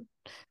me to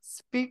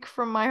speak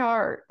from my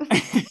heart."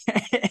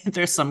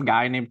 There's some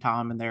guy named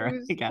Tom in there, I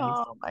Who's guess.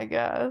 Tom? I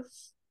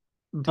guess.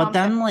 But Tom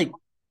then Sandoval. like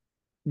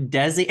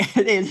Desi,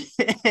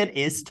 it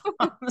is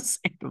Tom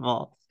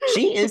Sandoval.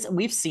 She is,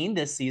 we've seen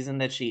this season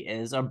that she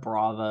is a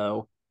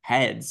Bravo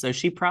head. So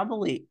she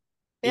probably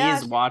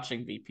Yeah, is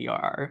watching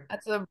VPR.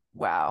 that's a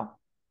wow.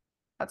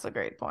 That's a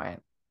great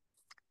point.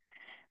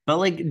 But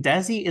like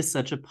Desi is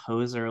such a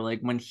poser. Like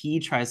when he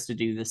tries to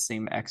do the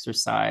same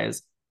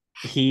exercise,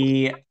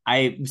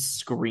 I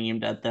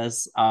screamed at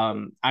this.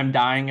 I'm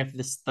dying of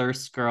this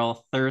thirst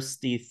girl,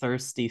 thirsty,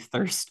 thirsty,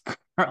 thirst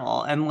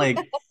girl. And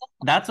like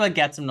that's what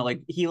gets him to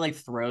like he like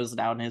throws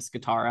down his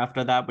guitar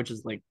after that, which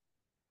is like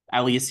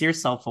at least you're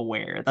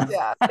self-aware.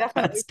 Yeah,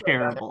 definitely That's throw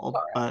down the terrible.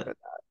 guitar But after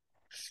that.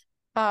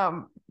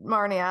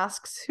 Marnie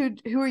asks,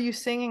 who are you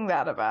singing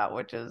that about?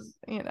 Which is,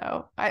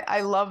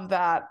 I love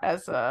that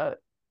as a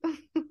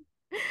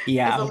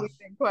as a yeah.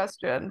 leading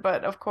question,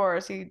 but of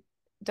course he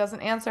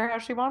doesn't answer how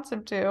she wants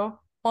him to.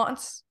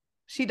 Wants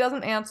She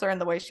doesn't answer in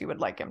the way she would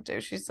like him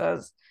to. She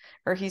says,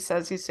 or he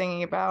says he's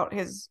singing about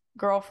his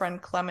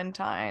girlfriend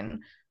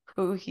Clementine,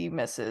 who he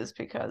misses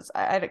because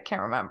I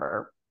can't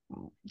remember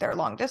their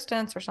long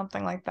distance or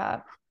something like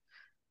that.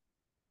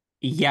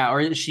 Yeah,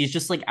 or she's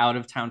just like out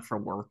of town for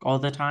work all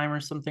the time or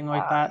something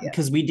like that. Yeah,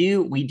 Because we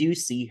do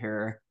see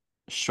her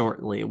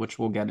shortly, which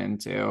we'll get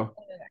into. in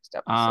the next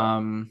episode.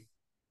 Um,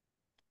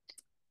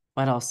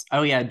 what else?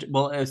 Oh yeah,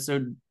 well,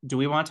 so do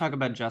we want to talk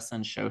about Jess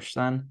and Shosh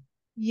then?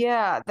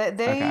 Yeah, they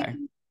Okay.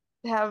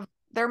 have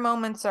their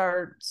moments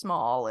are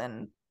small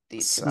in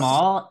these two episodes.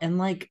 Small and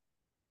like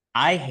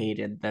I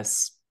hated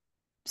this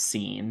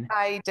scene.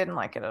 I didn't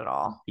like it at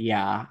all.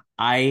 Yeah.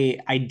 I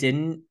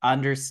didn't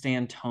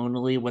understand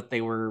tonally what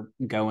they were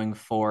going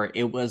for.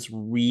 It was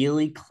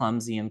really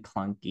clumsy and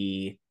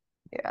clunky.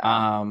 Yeah.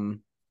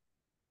 Um,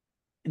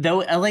 though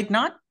like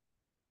not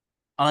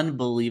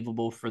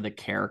unbelievable for the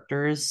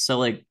characters. So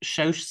like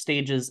Shosh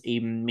stages a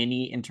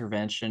mini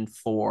intervention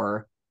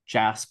for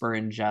Jasper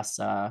and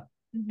Jessa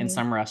in Mhm.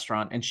 some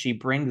restaurant, and she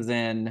brings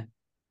in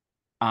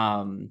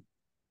um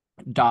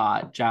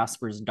Dot,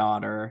 Jasper's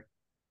daughter,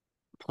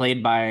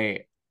 played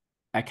by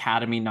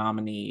Academy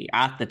nominee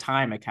at the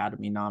time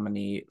Academy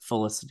nominee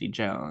Felicity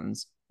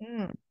Jones,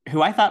 Mm.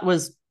 who I thought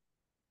was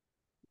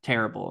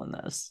terrible in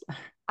this.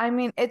 I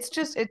mean, it's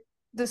just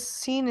the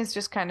scene is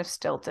just kind of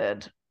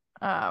stilted.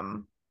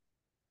 Um,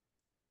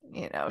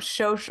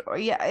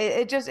 yeah,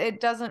 it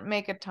doesn't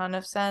make a ton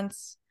of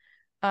sense.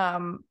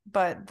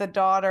 But the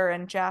daughter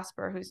and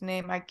Jasper, whose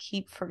name I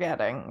keep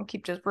forgetting, I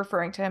keep just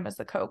referring to him as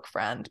the Coke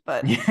friend,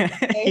 but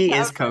they He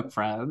is have, Coke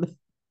friend.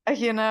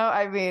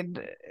 I mean,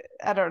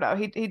 I don't know.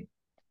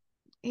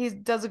 He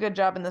does a good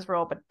job in this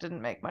role, but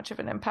didn't make much of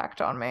an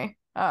impact on me.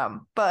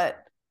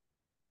 But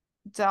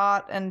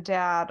Dot and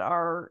Dad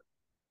are,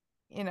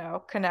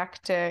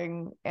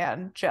 connecting,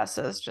 and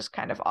Jessa's just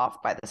kind of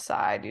off by the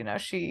side.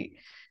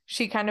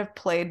 She kind of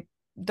played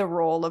the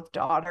role of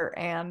daughter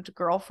and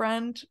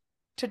girlfriend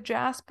to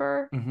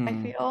Jasper, I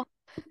Mm-hmm. feel.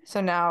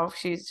 So now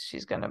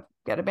she's gonna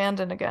get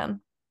abandoned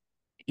again.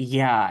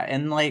 Yeah,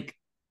 and like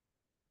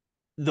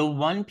the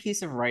one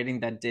piece of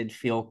writing that did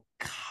feel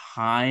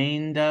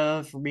kind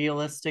of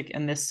realistic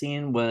in this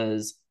scene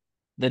was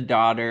the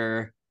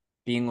daughter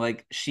being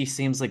like, she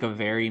seems like a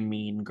very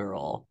mean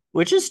girl,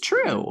 which is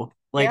Mhm. true.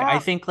 Like, I Yeah,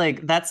 think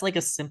like that's like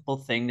a simple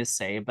thing to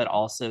say, but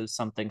also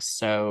something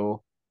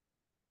so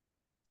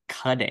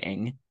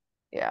cutting.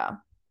 yeah.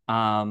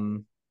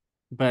 Um,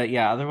 but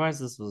yeah, otherwise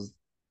this was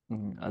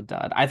a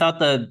dud. I thought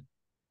the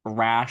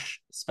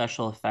rash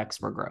special effects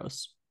were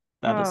gross.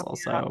 That is Oh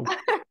also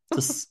yeah.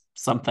 just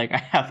something I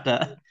have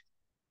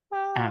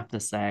to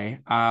say.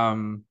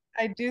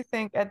 I do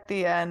think at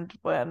the end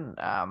when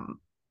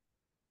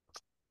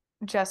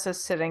Jess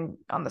is sitting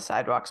on the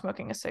sidewalk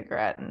smoking a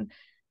cigarette, and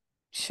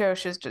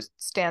Shosh just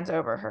stands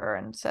over her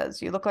and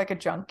says, "You look like a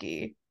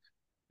junkie."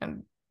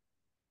 And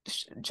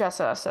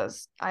Jessa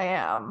says, "I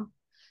am."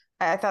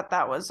 I thought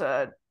that was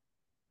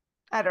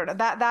I don't know,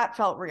 that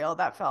felt real.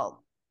 That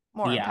felt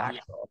more Yeah,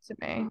 impactful to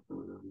me.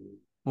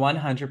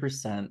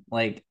 100%.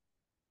 Like,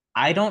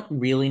 I don't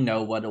really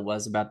know what it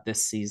was about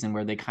this season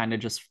where they kind of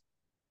just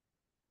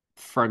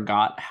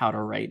forgot how to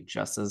write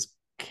Jessa's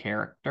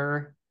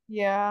character.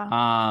 Yeah,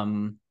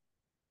 Um,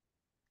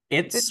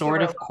 it didn't give sort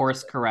her a of lot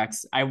course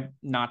corrects. I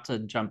not to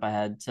jump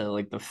ahead to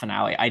like the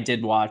finale. I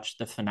did watch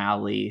the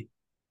finale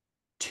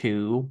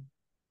too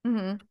to.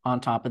 Hmm. on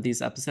top of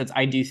these episodes.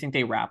 I do think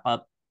they wrap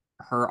up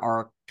her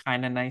arc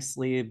kind of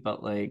nicely,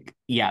 but like,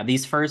 yeah,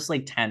 these first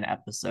like 10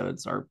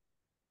 episodes are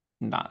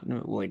not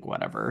like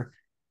whatever.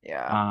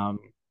 Yeah, Um,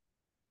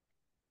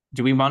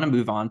 do we want to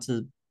move on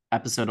to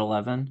episode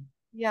 11?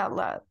 yeah.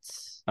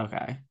 Let's.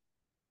 Okay.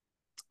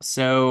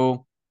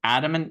 So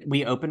Adam and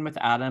we open with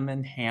Adam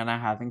and Hannah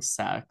having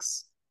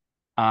sex.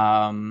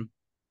 Um,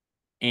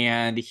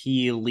 and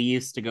he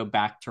leaves to go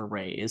back to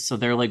Ray's. So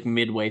they're like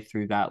midway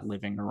through that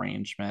living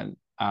arrangement.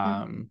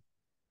 Mhm.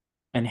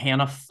 and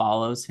Hannah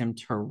follows him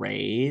to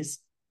Ray's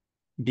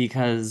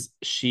because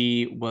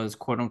she was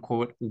quote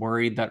unquote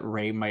worried that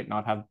Ray might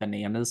not have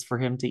bananas for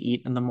him to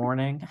eat in the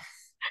morning.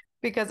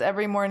 Because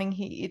every morning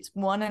he eats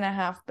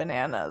 1.5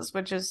 bananas,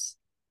 which is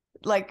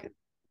like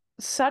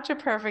such a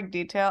perfect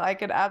detail. I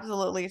could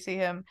absolutely see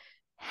him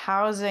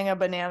housing a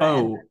banana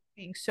and Oh,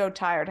 being so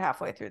tired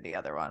halfway through the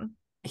other one.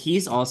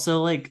 he's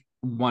also like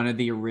one of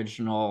the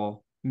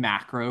original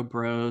macro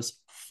bros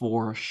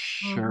for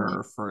Mm-hmm.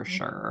 sure, for Mm-hmm.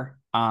 sure.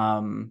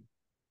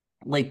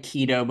 Like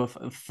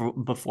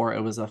keto before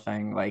it was a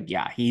thing. Like,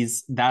 yeah,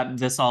 he's that.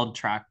 This all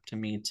tracked to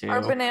me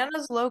Are too.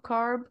 bananas low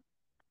carb?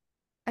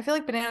 I feel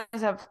like bananas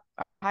have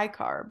high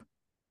carb.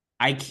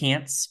 I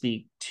can't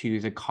speak to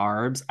the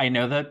carbs. I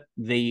know that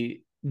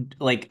they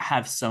like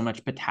have so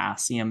much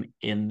potassium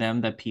in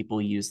them that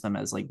people use them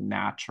as like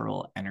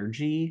natural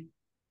energy.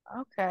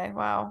 Okay,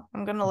 wow.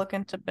 I'm gonna look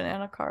into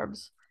banana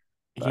carbs,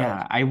 but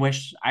Yeah, I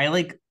wish I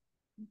like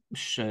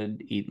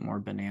should eat more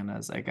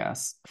bananas, I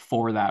guess,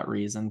 for that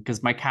reason,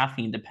 because my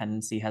caffeine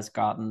dependency has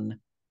gotten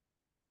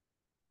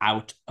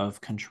out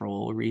of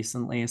control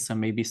recently. So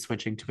maybe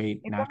switching to a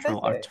keep them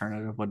natural busy.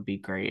 alternative would be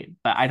great.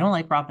 But I don't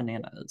like raw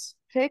bananas.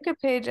 Take a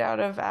page out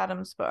of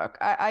Adam's book.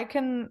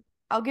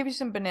 I'll give you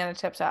some banana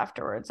tips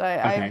afterwards.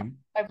 Okay,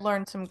 I've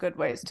learned some good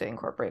ways to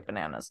incorporate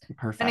bananas.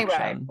 Anyway,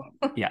 perfection.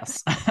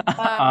 Yes. um,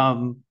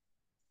 um,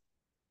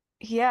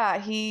 yeah,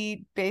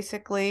 he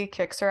basically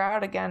kicks her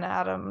out again.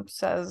 Adam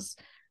says,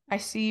 I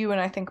see you and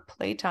I think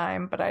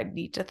playtime, but I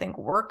need to think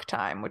work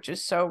time, which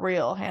is so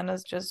real.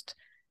 Hannah's just,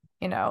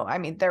 I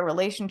mean, their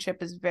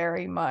relationship is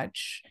very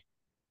much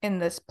in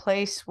this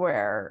place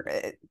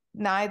where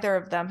neither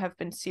of them have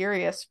been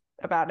serious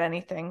about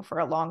anything for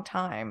a long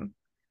time.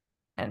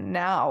 And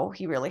now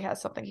he really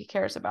has something he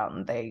cares about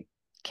and they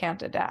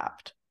can't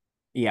adapt.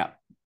 yeah.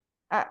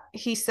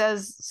 He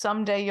says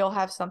someday you'll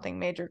have something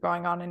major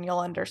going on and you'll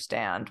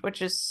understand,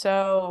 which is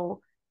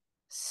so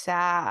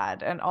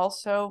sad and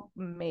also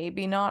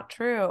maybe not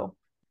true.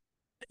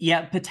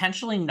 Yeah,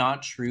 potentially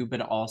not true,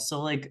 but also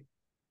like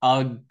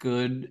a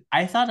good,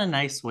 I thought a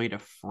nice way to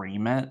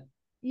frame it.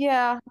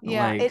 Yeah,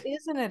 yeah, it Like,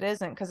 is and it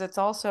isn't because it's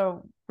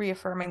also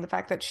reaffirming the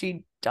fact that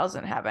she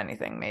doesn't have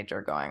anything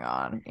major going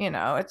on.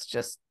 It's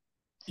just,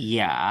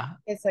 yeah.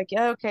 it's like,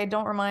 yeah, okay,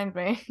 don't remind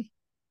me.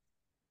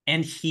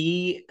 And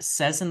he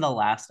says in the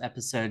last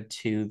episode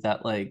too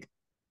that like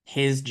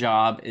his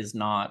job is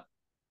not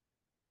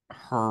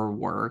her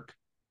work,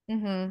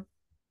 Hmm.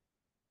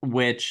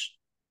 which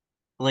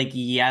like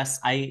yes,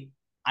 I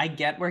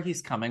get where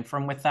he's coming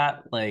from with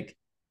that. Like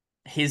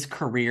his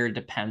career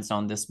depends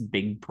on this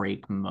big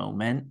break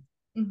moment,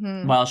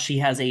 Hmm. while she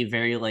has a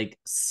very like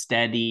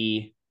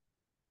steady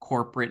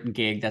corporate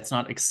gig that's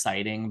not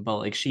exciting, but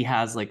like she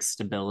has like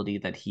stability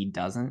that he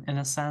doesn't in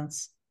a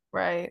sense.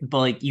 Right. But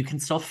like you can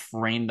still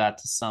frame that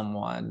to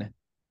someone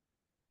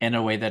in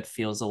a way that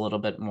feels a little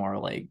bit more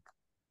like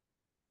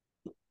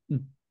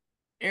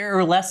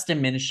or less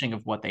diminishing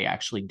of what they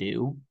actually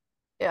do.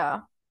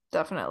 Yeah,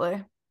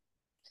 definitely.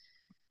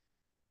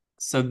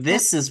 So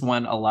this is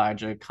when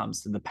Elijah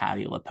comes to the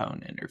Patty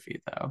LaPone interview,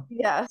 though.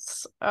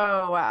 Yes.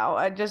 Oh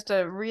wow. Just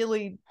a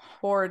really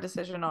poor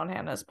decision on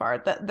Hannah's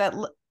part that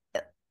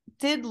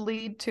did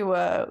lead to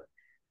a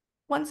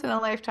once in a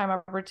lifetime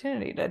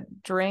opportunity to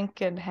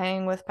drink and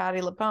hang with Patty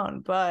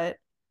LaPone, but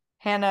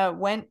Hannah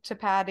went to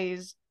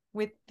Patty's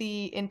with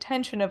the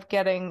intention of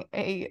getting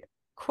a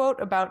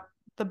quote about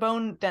the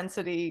bone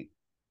density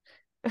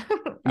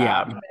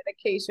Yeah.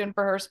 medication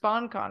for her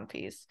SpawnCon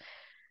piece.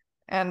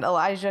 And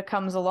Elijah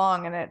comes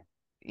along and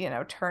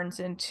it, turns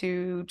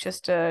into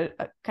just a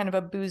kind of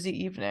a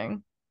boozy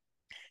evening.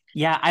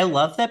 Yeah, I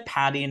love that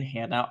Patty and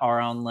Hannah are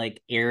on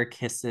like air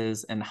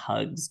kisses and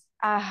hugs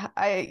It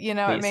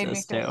made me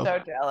basis feel too. so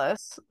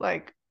jealous.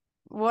 Like,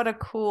 what a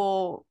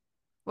cool,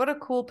 what a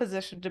cool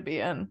position to be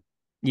in.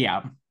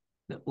 Yeah.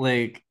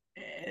 Like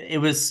it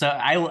was so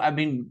I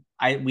mean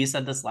I we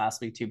said this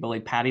last week too, but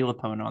like Patty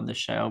LaPone on the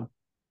show,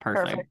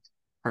 perfect. Perfect.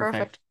 Perfect.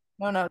 Perfect.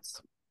 No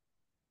notes.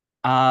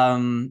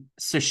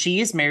 So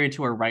she is married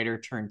to a writer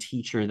turned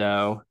teacher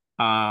though.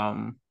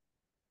 And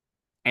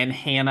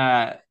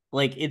Hannah,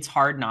 like it's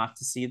hard not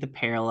to see the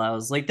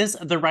parallels. Like this,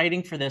 the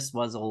writing for this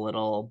was a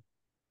little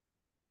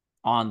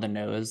on the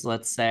nose,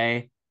 let's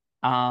say.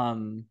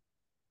 Um,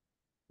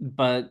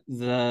 but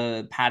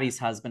the Patty's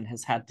husband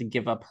has had to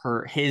give up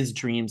his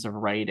dreams of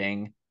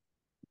writing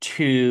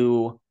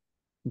to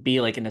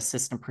be like an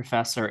assistant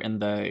professor in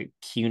the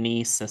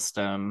CUNY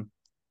system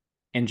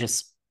and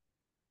just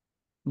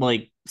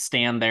like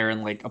stand there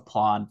and like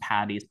applaud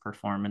Patty's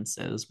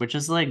performances, which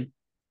is like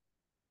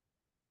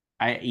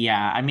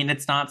I mean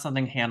it's not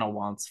something Hannah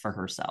wants for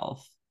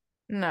herself.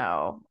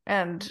 No.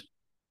 And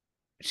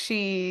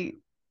she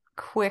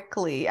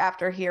quickly,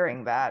 after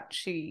hearing that,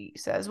 she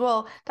says,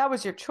 well, that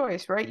was your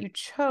choice, right? You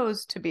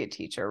chose to be a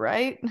teacher,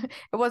 right?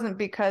 It wasn't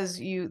because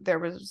there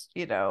was,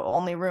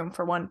 only room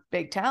for one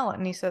big talent.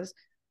 And he says,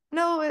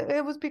 no,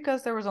 it was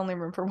because there was only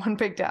room for one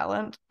big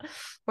talent,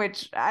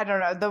 which I don't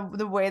know,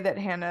 the way that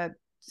Hannah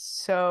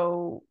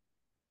so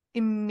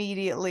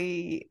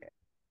immediately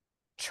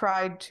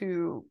tried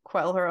to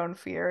quell her own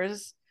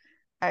fears,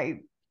 I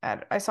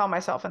I saw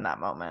myself in that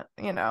moment,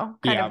 you know,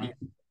 kind of Yeah.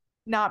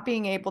 not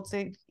being able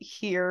to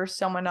hear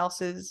someone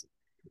else's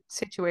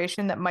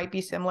situation that might be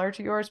similar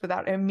to yours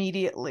without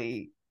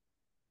immediately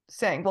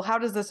saying, well, how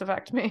does this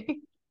affect me?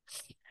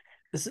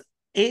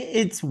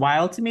 It's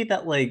wild to me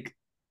that like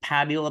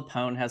Patty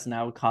LaPone has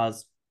now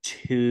caused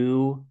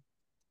two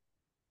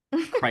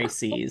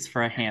crises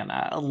for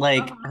Hannah,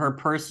 like Uh-huh. her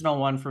personal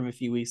one from a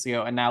few weeks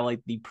ago, and now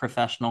like the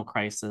professional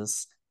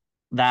crisis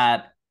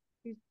that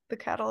The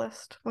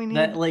catalyst we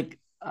that need. like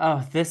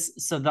oh this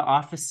so the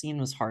office scene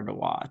was hard to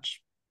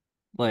watch.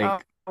 Oh,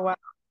 Like wow.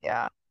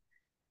 Yeah.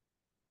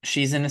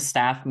 she's in a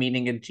staff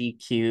meeting at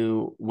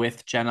GQ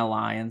with Jenna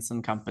Lyons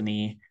and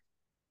company,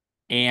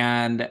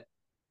 and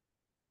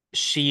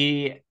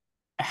she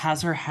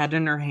has her head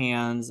in her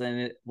hands and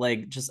it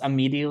like just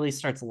immediately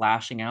starts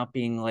lashing out,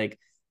 being like,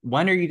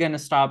 when are you going to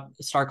start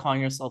calling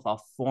yourself a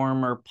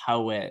former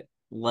poet?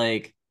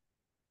 Like,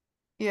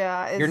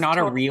 Yeah. you're It's not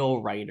a totally,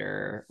 real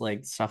writer,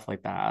 like stuff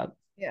like that.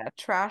 yeah,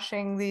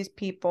 trashing these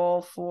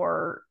people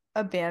for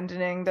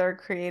abandoning their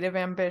creative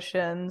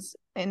ambitions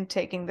and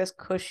taking this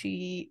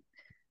cushy,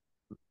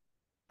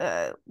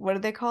 what do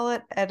they call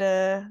it?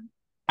 It's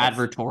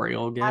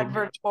Advertorial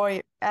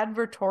gig.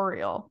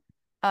 advertorial.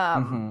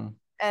 Um, Mm-hmm.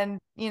 and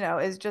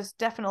is just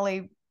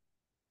definitely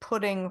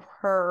putting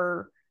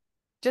her,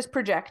 just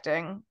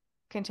projecting,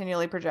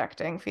 continually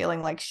projecting,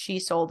 feeling like she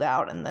sold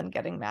out and then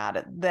getting mad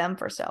at them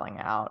for selling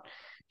out.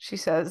 She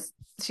says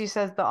she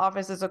says the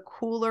office is a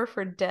cooler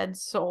for dead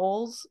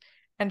souls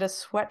and a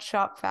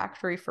sweatshop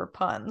factory for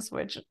puns,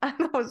 which I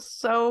thought was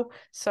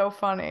so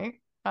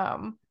funny.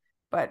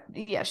 But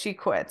yeah, she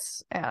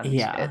quits, and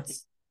Yeah.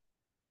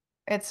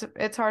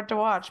 it's hard to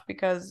watch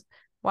because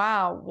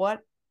wow, what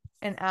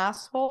an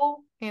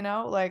asshole,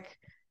 like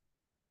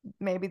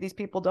maybe these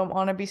people don't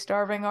want to be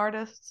starving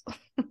artists.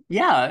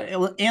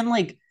 Yeah. And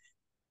like,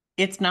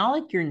 it's not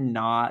like you're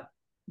not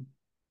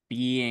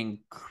being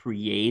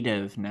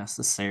creative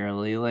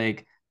necessarily.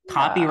 Like Yeah,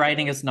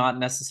 copywriting is not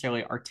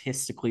necessarily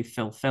artistically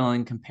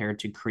fulfilling compared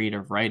to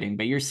creative writing,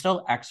 but you're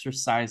still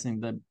exercising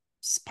the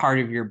part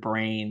of your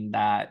brain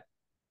that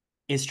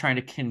is trying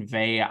to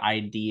convey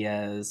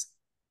ideas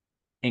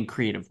in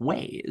creative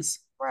ways.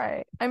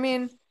 right. I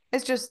mean,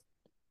 it's just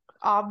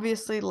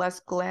obviously less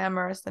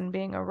glamorous than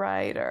being a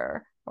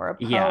writer or a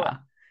poet. Yeah.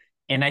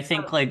 And I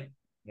think like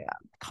Yeah.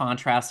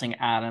 contrasting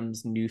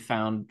Adam's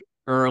newfound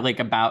or like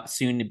about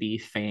soon to be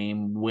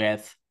fame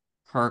with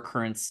her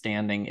current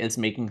standing is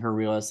making her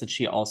realize that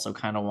she also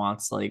kind of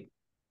wants like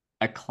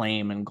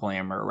acclaim and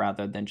glamour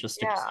rather than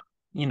just a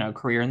Yeah.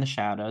 career in the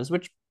shadows,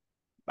 which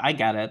I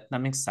get it.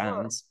 That makes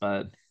Sure. sense.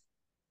 But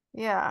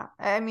Yeah.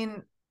 I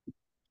mean,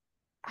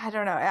 I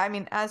don't know. I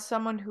mean, as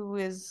someone who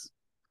is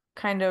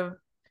kind of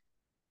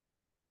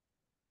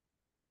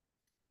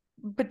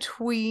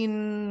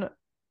between,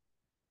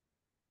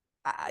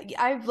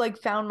 I've like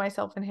found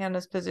myself in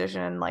Hannah's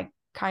position and like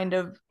kind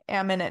of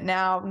am in it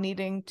now,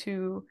 needing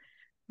to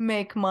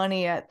make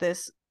money at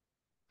this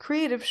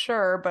creative,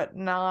 sure, but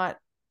not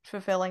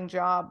fulfilling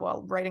job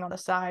while writing on the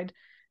side.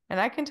 And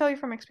I can tell you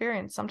from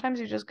experience, sometimes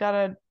you just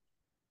gotta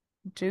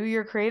do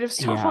your creative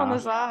stuff on the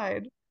yeah,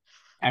 side.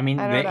 I I mean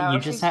don't that know. you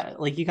just have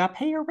like you got to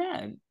pay your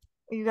rent.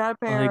 You gotta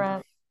pay her Like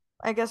rent.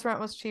 I guess rent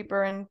was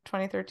cheaper in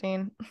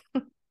 2013,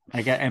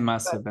 I get it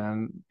must but have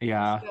been.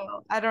 Yeah.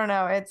 still, I don't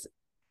know. It's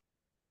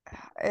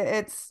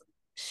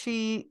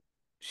she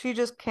she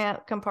just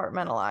can't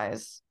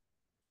compartmentalize.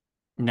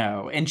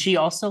 No. And she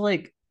also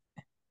like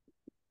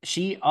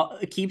she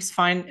keeps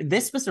fine.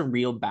 This was a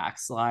real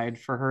backslide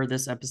for her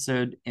this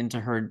episode into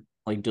her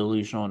like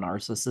delusional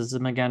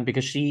narcissism again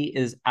because she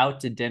is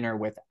out to dinner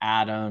with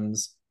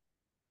Adam's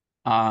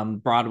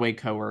Broadway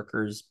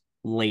coworkers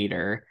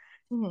later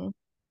Mhm.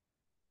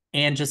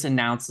 and just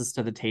announces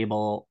to the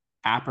table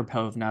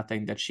apropos of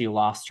nothing that she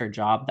lost her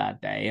job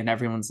that day and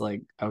everyone's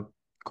like, oh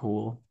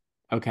cool,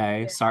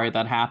 okay, Yeah. sorry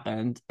that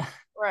happened.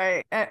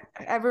 Right.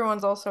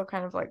 Everyone's also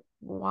kind of like,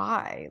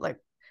 why? Like,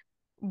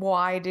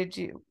 why did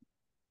you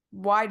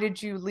why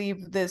did you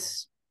leave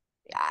this?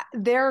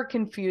 They're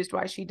confused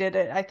why she did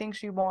it. I think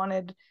she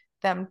wanted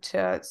them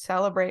to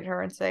celebrate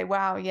her and say,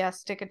 wow, yes,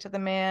 stick it to the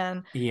man,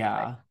 like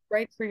Yeah.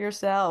 write for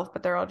yourself.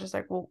 But they're all just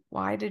like, well,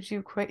 why did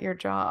you quit your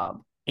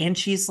job? And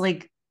she's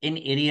like an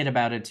idiot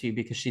about it too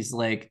because she's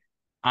like,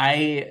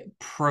 I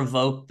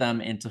provoked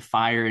them into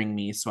firing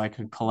me so I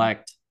could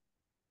collect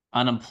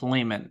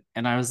unemployment.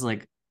 And I was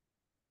like,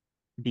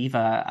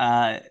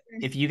 Diva,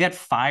 if you get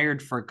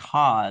fired for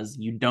cause,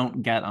 you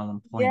don't get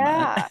unemployment.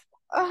 Yeah.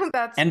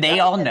 That's And they that,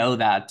 all know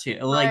that too.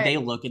 Like right. they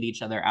look at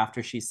each other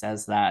after she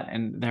says that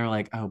and they're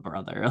like, oh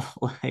brother,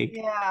 like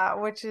Yeah,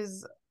 which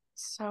is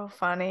so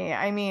funny.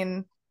 I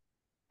mean,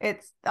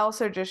 it's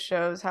also just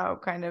shows how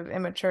kind of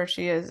immature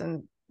she is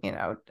and,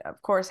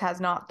 of course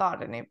has not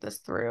thought any of this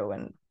through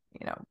and,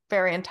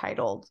 very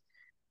entitled.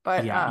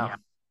 But yeah.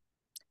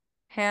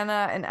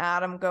 Hannah and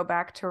Adam go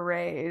back to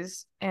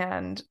Ray's,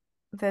 and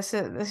this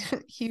is this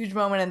huge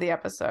moment in the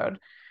episode.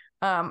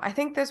 I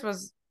think this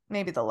was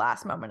maybe the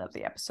last moment of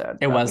the episode,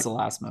 It but was the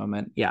last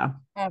moment. Yeah.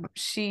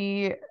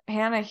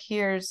 Hannah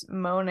hears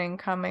moaning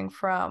coming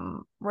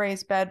from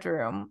Ray's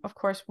bedroom. Of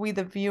course, we,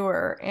 the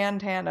viewer,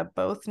 and Hannah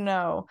both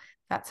know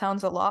that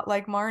sounds a lot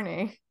like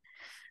Marnie.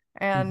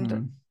 And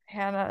Mm-hmm.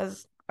 Hannah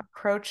is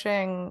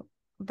approaching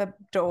the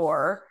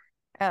door,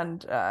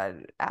 and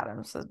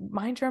Adam says,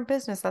 "Mind your own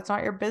business. That's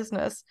not your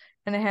business."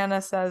 And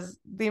Hannah says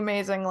the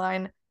amazing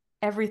line,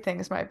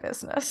 "Everything's my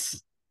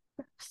business."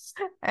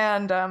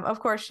 And of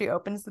course, she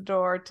opens the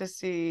door to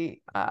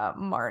see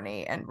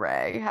Marnie and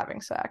Ray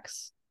having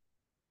sex.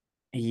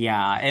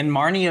 Yeah, and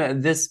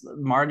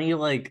Marnie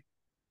like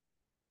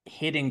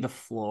hitting the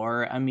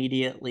floor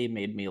immediately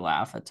made me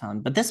laugh a ton.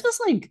 But this was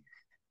like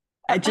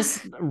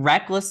just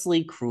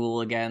recklessly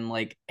cruel again.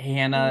 Like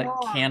Hannah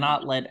Yeah.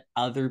 cannot let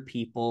other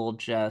people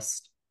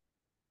just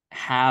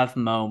have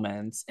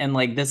moments. And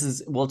like this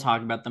is we'll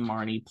talk about the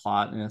Marnie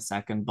plot in a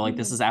second, but like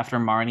this Mhm. is after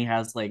Marnie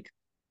has like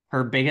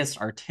her biggest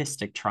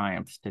artistic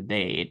triumph to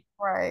date,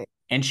 Right.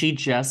 and she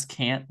just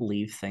can't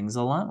leave things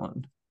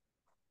alone.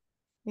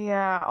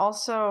 Yeah.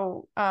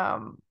 Also,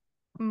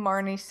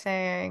 Marnie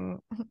saying,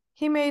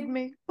 "He made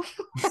me."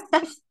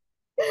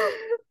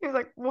 He's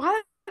like,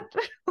 "What?"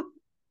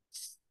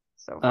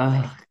 So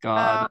funny. Oh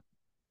God.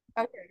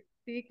 Um, okay.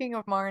 Speaking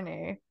of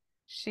Marnie,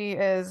 she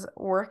is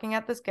working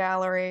at this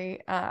gallery,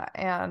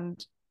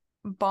 and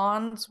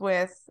bonds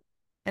with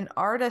an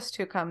artist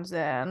who comes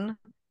in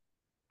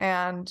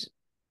and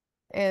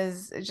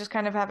is just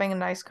kind of having a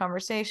nice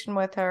conversation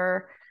with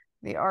her.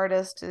 The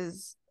artist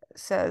is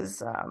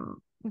says,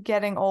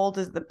 "Getting old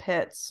is the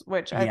pits,"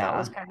 which I thought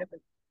was Yeah. kind of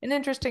an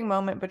interesting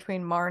moment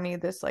between Marnie,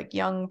 this like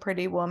young,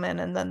 pretty woman,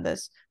 and then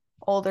this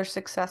older,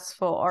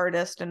 successful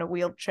artist in a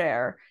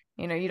wheelchair.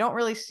 You know, you don't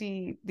really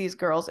see these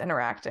girls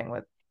interacting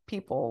with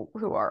people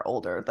who are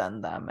older than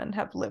them and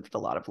have lived a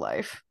lot of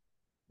life.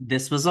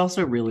 This was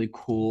also really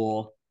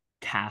cool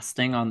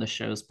casting on the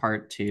show's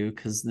part too,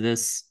 because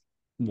this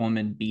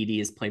woman Beatty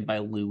is played by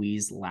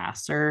Louise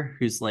Lasser,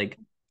 who's like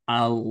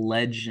a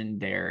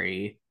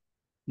legendary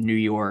New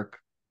York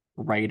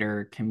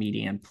writer,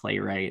 comedian,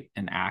 playwright,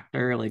 and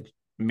actor, like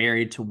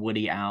married to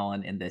Woody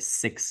Allen in the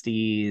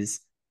 60s.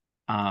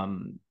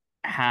 Um,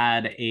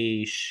 had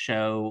a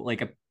show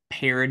like a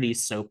parody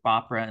soap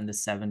opera in the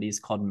 70s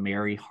called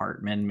Mary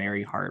Hartman.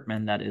 Mary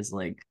Hartman, that is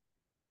like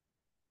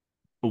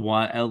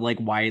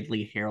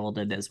widely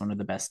heralded as one of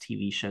the best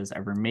TV shows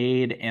ever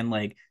made, and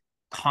like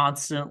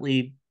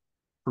constantly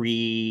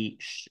pre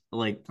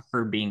like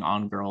her being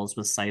on Girls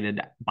was cited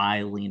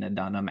by Lena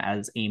Dunham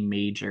as a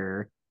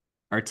major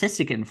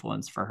artistic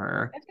influence for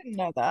her. I didn't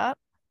know that.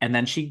 And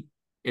then she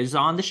is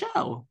on the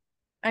show.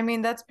 I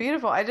mean, that's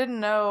beautiful. I didn't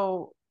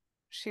know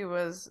she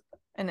was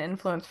an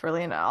influence for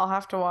Lena. I'll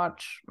have to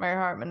watch Mary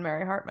Hartman,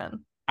 Mary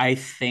Hartman. I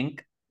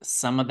think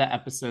some of the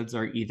episodes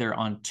are either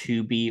on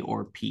Tubi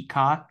or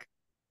Peacock.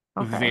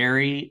 Okay.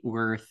 Very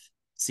worth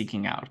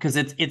seeking out because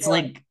it's Really?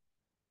 like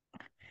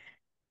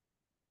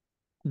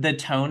the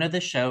tone of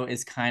the show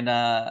is kind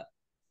of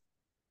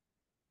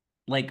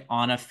like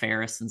on a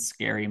Ferris and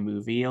Scary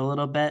Movie a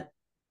little bit.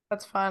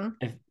 That's fun.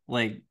 If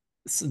like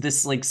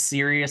this like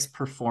serious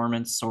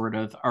performance sort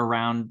of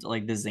around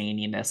like the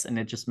zaniness, and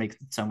it just makes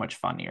it so much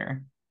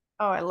funnier.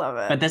 Oh, I love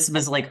But it. this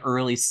was like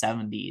early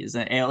 70s,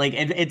 and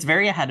it's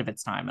very ahead of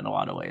its time in a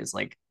lot of ways.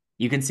 Like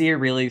you can see a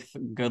really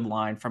good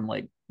line from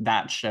like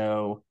that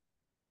show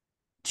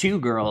to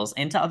Girls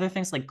into other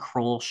things like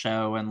Kroll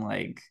Show and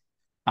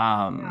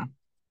Yeah. um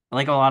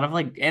like a lot of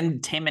like,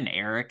 and Tim and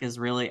Eric is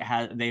really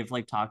they've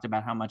like talked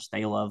about how much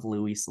they love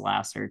Louise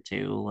Lasser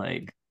too.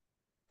 Like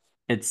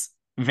it's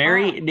Wow.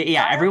 very,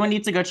 yeah, I everyone have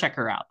needs to go check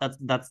her out.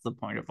 That's the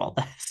point of all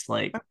this.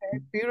 Like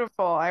okay,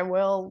 beautiful. I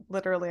will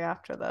literally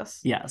after this.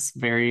 yes,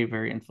 very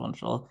very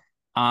influential.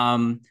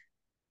 um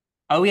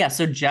oh yeah,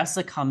 so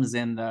Jessa comes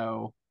in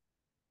though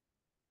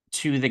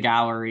to the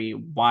gallery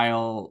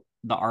while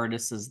the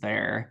artist is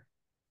there,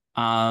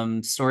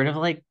 sort of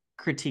like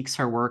critiques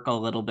her work a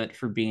little bit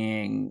for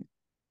being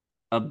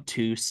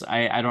obtuse.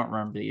 I don't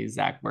remember the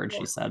exact word Yeah.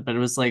 she said, but it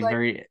was like Like,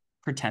 very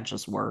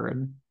pretentious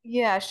word.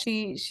 yeah,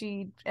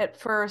 she at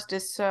first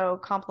is so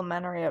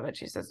complimentary of it.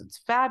 She says it's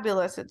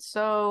fabulous. It's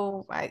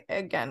so I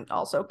again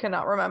also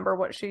cannot remember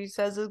what she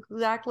says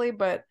exactly,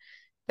 but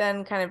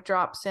then kind of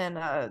drops in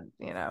a,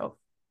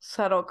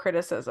 subtle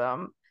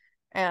criticism.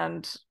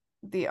 And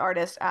the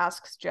artist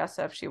asks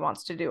Jessa if she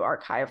wants to do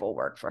archival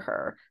work for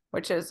her,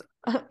 which is,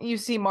 you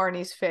see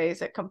Marnie's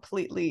face, it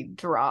completely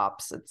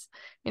drops. It's,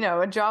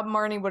 a job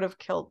Marnie would have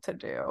killed to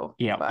do.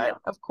 Yeah. But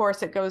of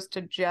course, it goes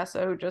to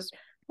Jessa, who just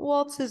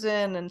waltzes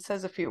in and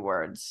says a few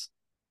words.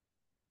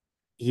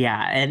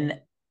 Yeah, and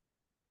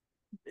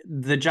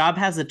the job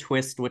has a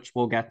twist which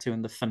we'll get to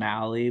in the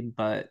finale,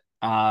 but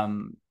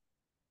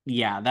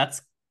yeah,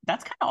 that's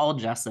kind of all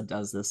Jessa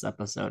does this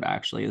episode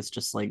actually, is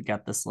just like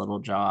get this little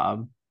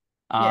job.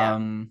 Yeah.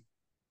 um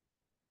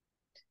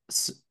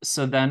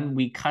so then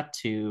we cut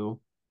to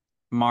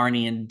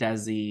Marnie and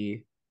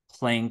Desi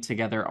playing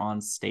together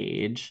on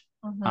stage,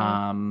 Mm-hmm.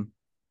 um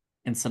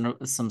in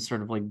some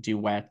sort of like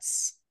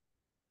duets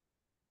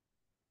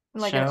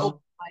Like an open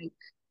show. mic.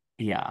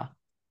 Yeah.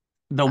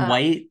 The Uh,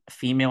 white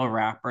female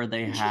rapper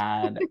they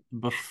had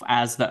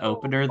as the so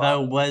opener though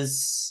funny.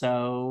 was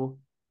so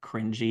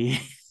cringy.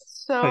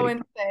 So Like,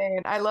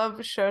 insane. I love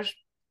Shosh.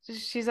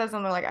 She says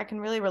something like, I can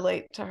really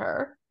relate to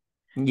her.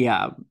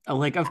 yeah,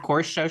 like of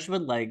course Shosh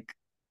would like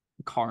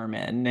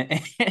Carmen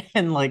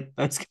and like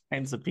those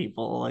kinds of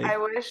people. Like,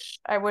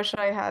 I wish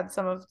I had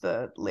some of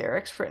the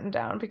lyrics written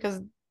down because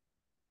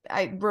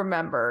I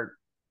remember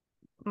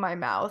my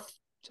mouth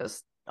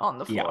just on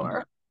the yeah.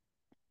 floor.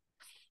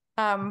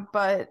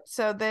 But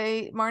so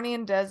Marnie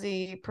and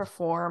Desi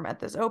perform at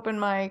this open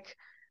mic,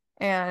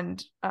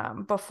 and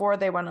before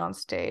they went on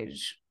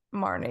stage,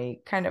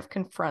 Marnie kind of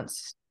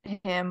confronts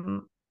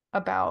him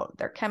about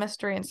their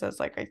chemistry and says,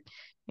 like,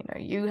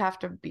 you have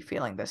to be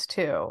feeling this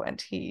too. And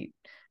he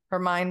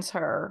reminds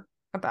her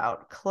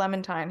about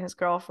Clementine, his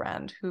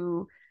girlfriend,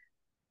 who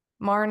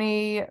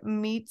Marnie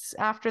meets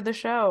after the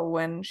show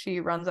when she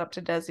runs up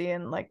to Desi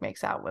and like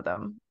makes out with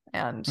him.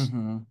 And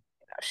Hmm.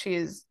 she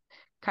is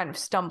kind of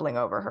stumbling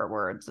over her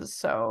words, is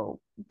so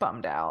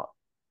bummed out.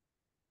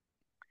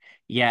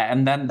 Yeah,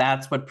 and then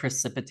that's what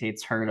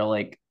precipitates her to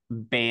like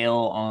bail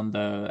on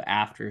the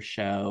after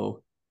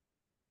show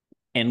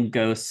and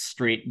go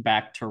straight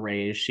back to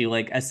Ray. She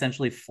like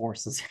essentially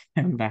forces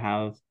him to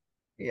have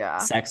Yeah.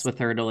 sex with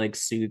her to like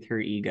soothe her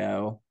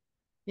ego.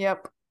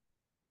 Yep.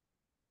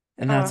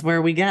 And Uh, that's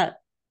where we get.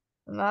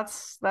 and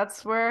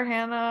that's where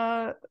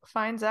Hannah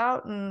finds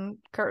out and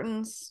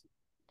curtains.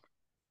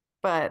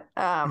 But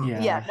yeah,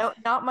 Yeah. no,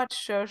 not much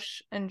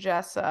Shosh and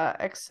Jessa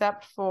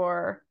except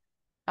for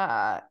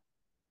uh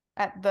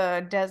at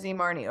the Desi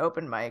Marnie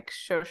open mic.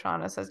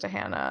 Shoshana says to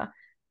Hannah,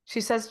 she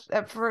says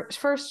at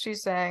first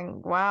she's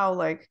saying, "Wow,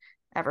 like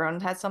everyone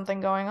has something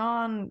going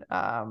on.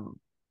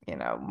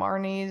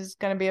 Marnie's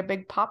gonna be a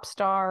big pop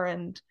star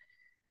and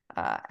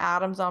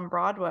Adam's on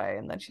Broadway."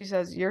 And then she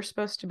says, "You're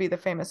supposed to be the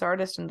famous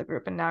artist in the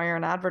group, and now you're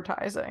in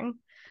advertising."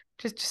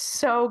 Just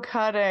so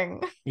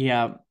cutting.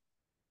 Yeah.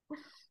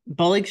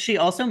 But like she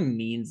also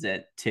means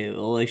it too.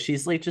 Like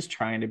she's like just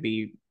trying to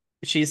be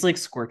she's like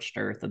scorched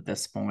earth at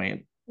this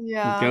point.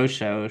 Yeah. Go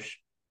Shosh.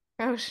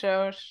 Oh,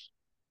 Shosh.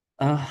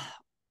 Uh,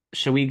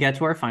 should we get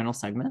to our final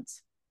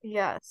segments?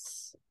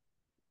 Yes.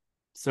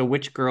 So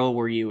which girl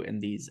were you in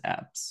these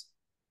apps?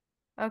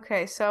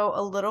 Okay, so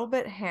a little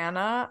bit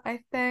Hannah, I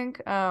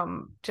think.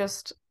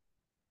 Just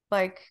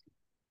like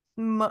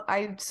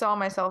I saw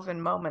myself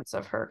in moments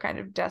of her kind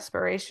of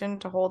desperation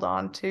to hold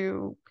on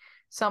to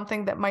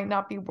something that might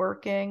not be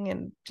working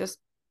and just,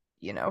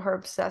 her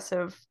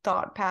obsessive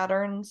thought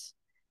patterns.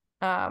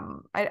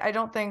 I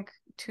don't think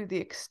to the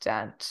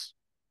extent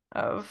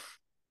of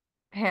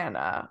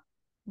Hannah,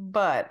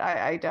 but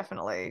I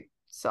definitely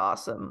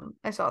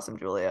I saw some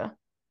Julia.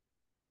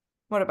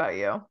 What about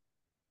you?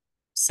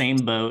 Same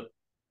boat.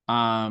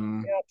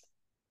 Um Yep.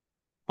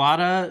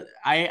 Lotta,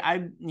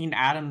 I mean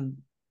Adam,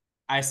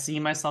 I see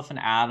myself in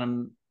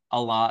Adam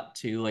a lot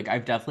too. Like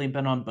I've definitely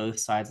been on both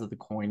sides of the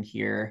coin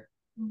here.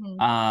 Hmm.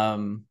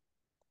 Um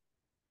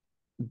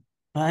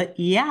but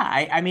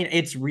yeah, I mean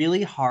it's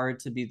really hard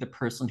to be the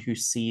person who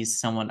sees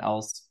someone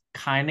else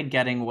kind of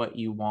getting what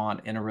you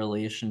want in a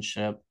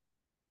relationship,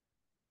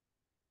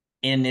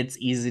 and it's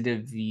easy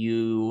to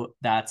view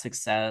that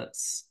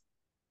success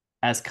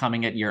as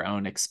coming at your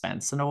own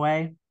expense in a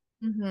way.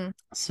 Hmm.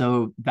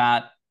 So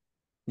that,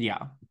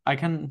 yeah, I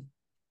can,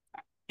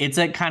 it's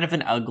a kind of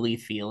an ugly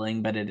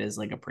feeling, but it is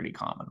like a pretty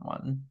common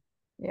one.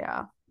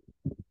 Yeah.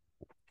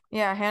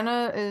 Yeah,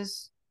 Hannah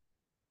is,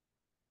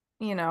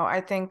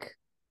 I think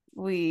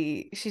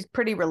she's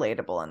pretty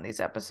relatable in these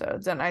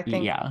episodes, and I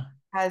think Yeah.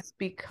 has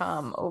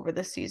become over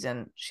the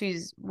season.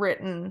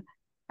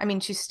 I mean,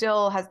 she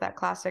still has that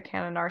classic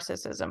Hannah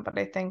narcissism, but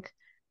I think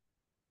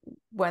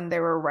when they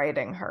were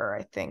writing her,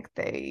 I think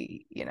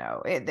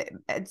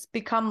it's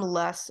become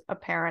less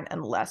apparent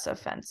and less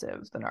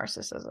offensive, the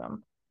narcissism.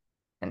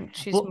 And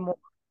she's Well, more,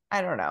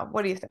 I don't know.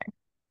 What do you think?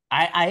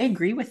 I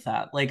agree with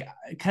that. Like,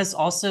 because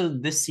also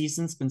this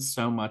season's been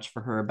so much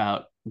for her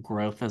about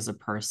growth as a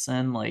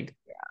person. Like,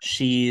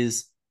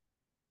 she's,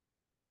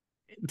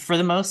 for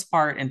the most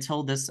part,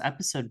 until this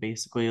episode,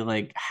 basically,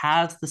 like,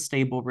 has the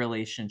stable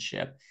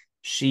relationship.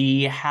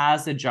 She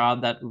has a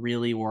job that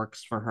really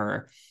works for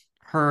her.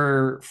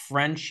 Her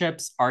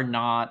friendships are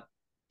not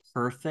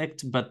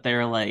perfect, but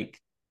they're like,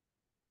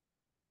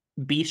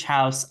 beach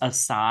house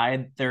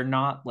aside, they're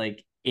not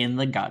like in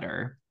the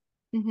gutter.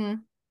 Mm-hmm.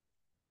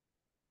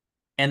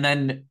 And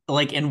then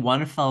like in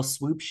one fell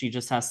swoop, she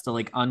just has to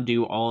like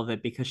undo all of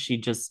it because she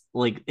just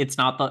like it's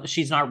not the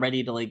she's not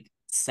ready to like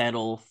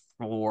settle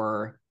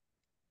for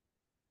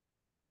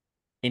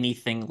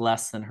anything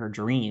less than her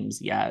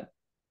dreams yet,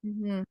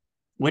 Mm-hmm.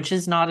 which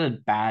is not a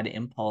bad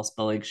impulse,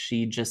 but like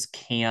she just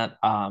can't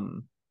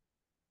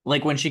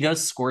like when she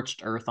goes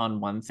scorched earth on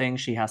one thing,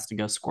 she has to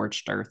go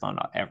scorched earth on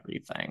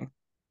everything.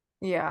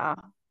 Yeah.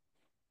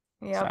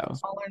 Yep. So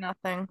All or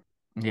nothing.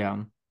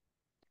 yeah.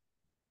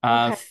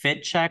 Okay.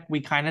 Fit check,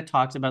 we kind of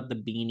talked about the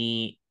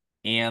beanie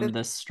and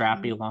This- the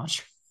strappy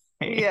lingerie.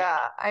 yeah.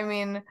 I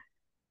mean,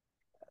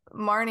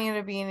 Marnie and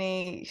a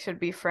beanie should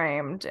be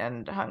framed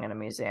and hung in a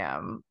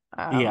museum.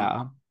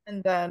 Yeah,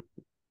 And then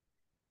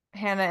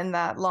Hannah in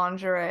that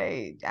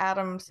lingerie,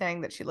 Adam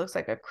saying that she looks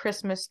like a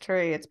Christmas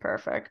tree. It's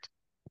perfect.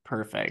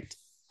 perfect.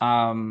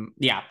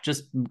 Yeah,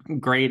 just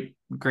great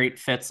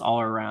fits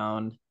all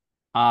around.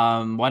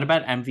 What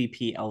about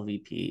MVP,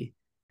 LVP?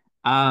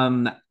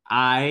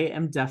 I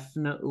am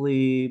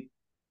definitely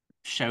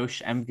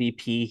Shosh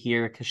MVP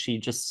here because she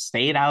just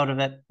stayed out of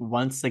it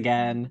once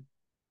again.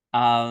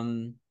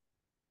 Um,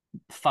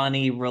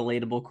 Funny,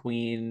 relatable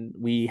queen.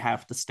 We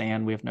have to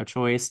stand. We have no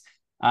choice.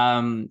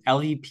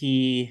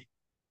 LVP,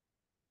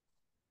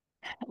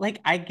 like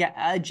I get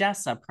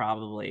Jessa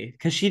probably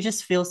because she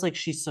just feels like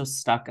she's so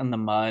stuck in the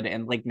mud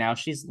and like now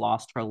she's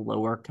lost her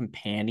lower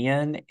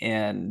companion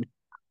and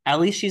at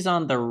least she's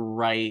on the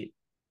right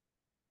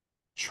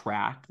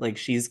track. Like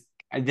she's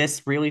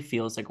this really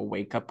feels like a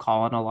wake up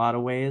call in a lot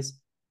of ways.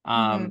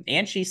 Hmm.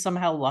 And she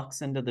somehow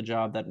lucks into the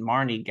job that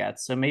Marnie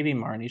gets. So maybe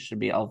Marnie should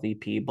be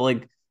LVP. But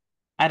like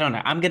I don't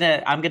know. I'm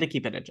gonna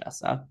keep it at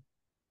Jessa.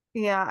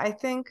 Yeah,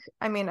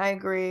 I mean, I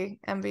agree.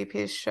 MVP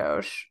is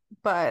Shosh,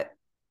 but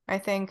I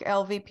think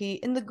LVP,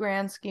 in the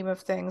grand scheme of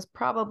things,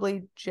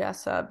 probably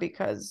Jessa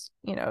because,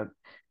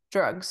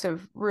 drugs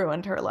have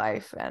ruined her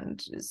life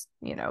and is,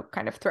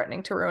 kind of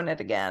threatening to ruin it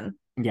again.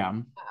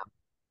 Yeah.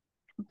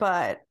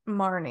 But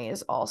Marnie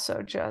is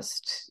also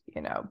just,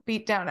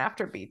 beat down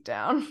after beat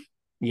down.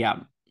 Yeah.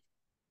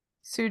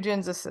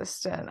 Sujin's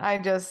assistant. I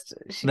just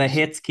The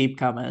hits keep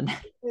coming.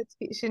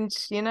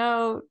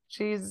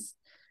 she's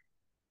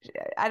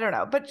I don't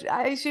know, but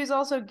she's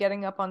also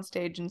getting up on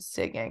stage and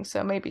singing,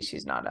 so maybe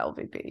she's not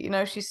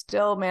LVP. She's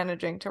still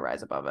managing to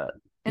rise above it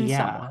in some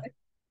Yeah. way.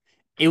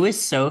 It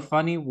was so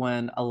funny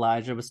when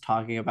Elijah was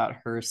talking about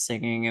her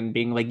singing and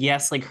being like,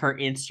 yes, like her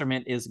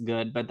instrument is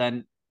good, but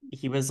then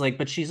he was like,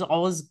 but she's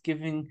always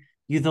giving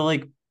you the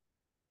like,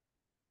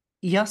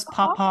 yes,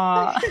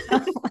 Papa.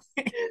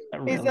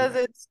 He Really,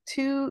 says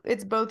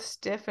it's both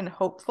stiff and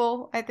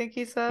hopeful, I think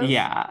he says.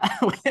 yeah,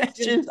 which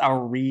is a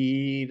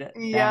read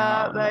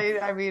Yeah, down.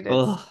 I mean it's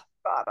Ugh.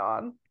 spot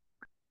on.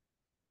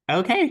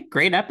 Okay,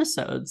 great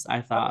episodes, I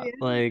Oh thought. yeah,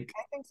 Like,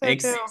 I think so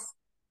ex- too.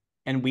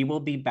 and we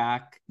will be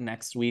back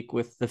next week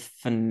with the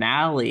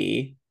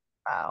finale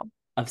Wow.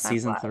 of Time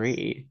season flies.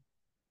 3.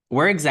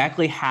 We're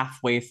exactly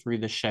halfway through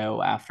the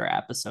show after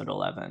episode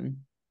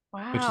 11,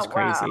 which is Wow.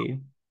 crazy.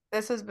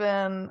 This has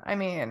been, I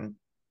mean,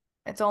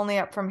 it's only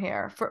up from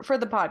here for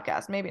the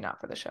podcast, maybe not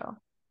for the show.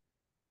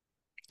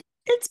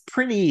 It's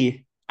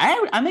pretty.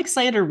 I'm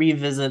excited to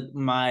revisit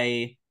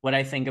my what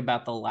I think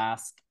about the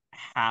last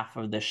half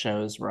of the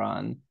show's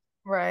run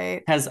Right.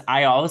 because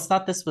I always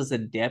thought this was a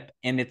dip,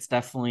 and it's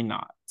definitely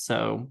not.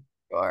 So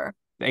Sure.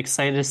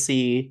 excited to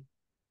see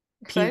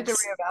Excited to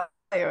peaks.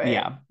 reevaluate.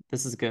 Yeah,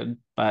 this is good.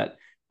 But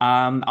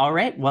all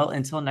right. Well,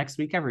 until next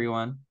week,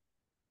 everyone.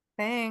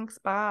 Thanks.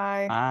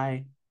 Bye.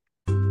 Bye.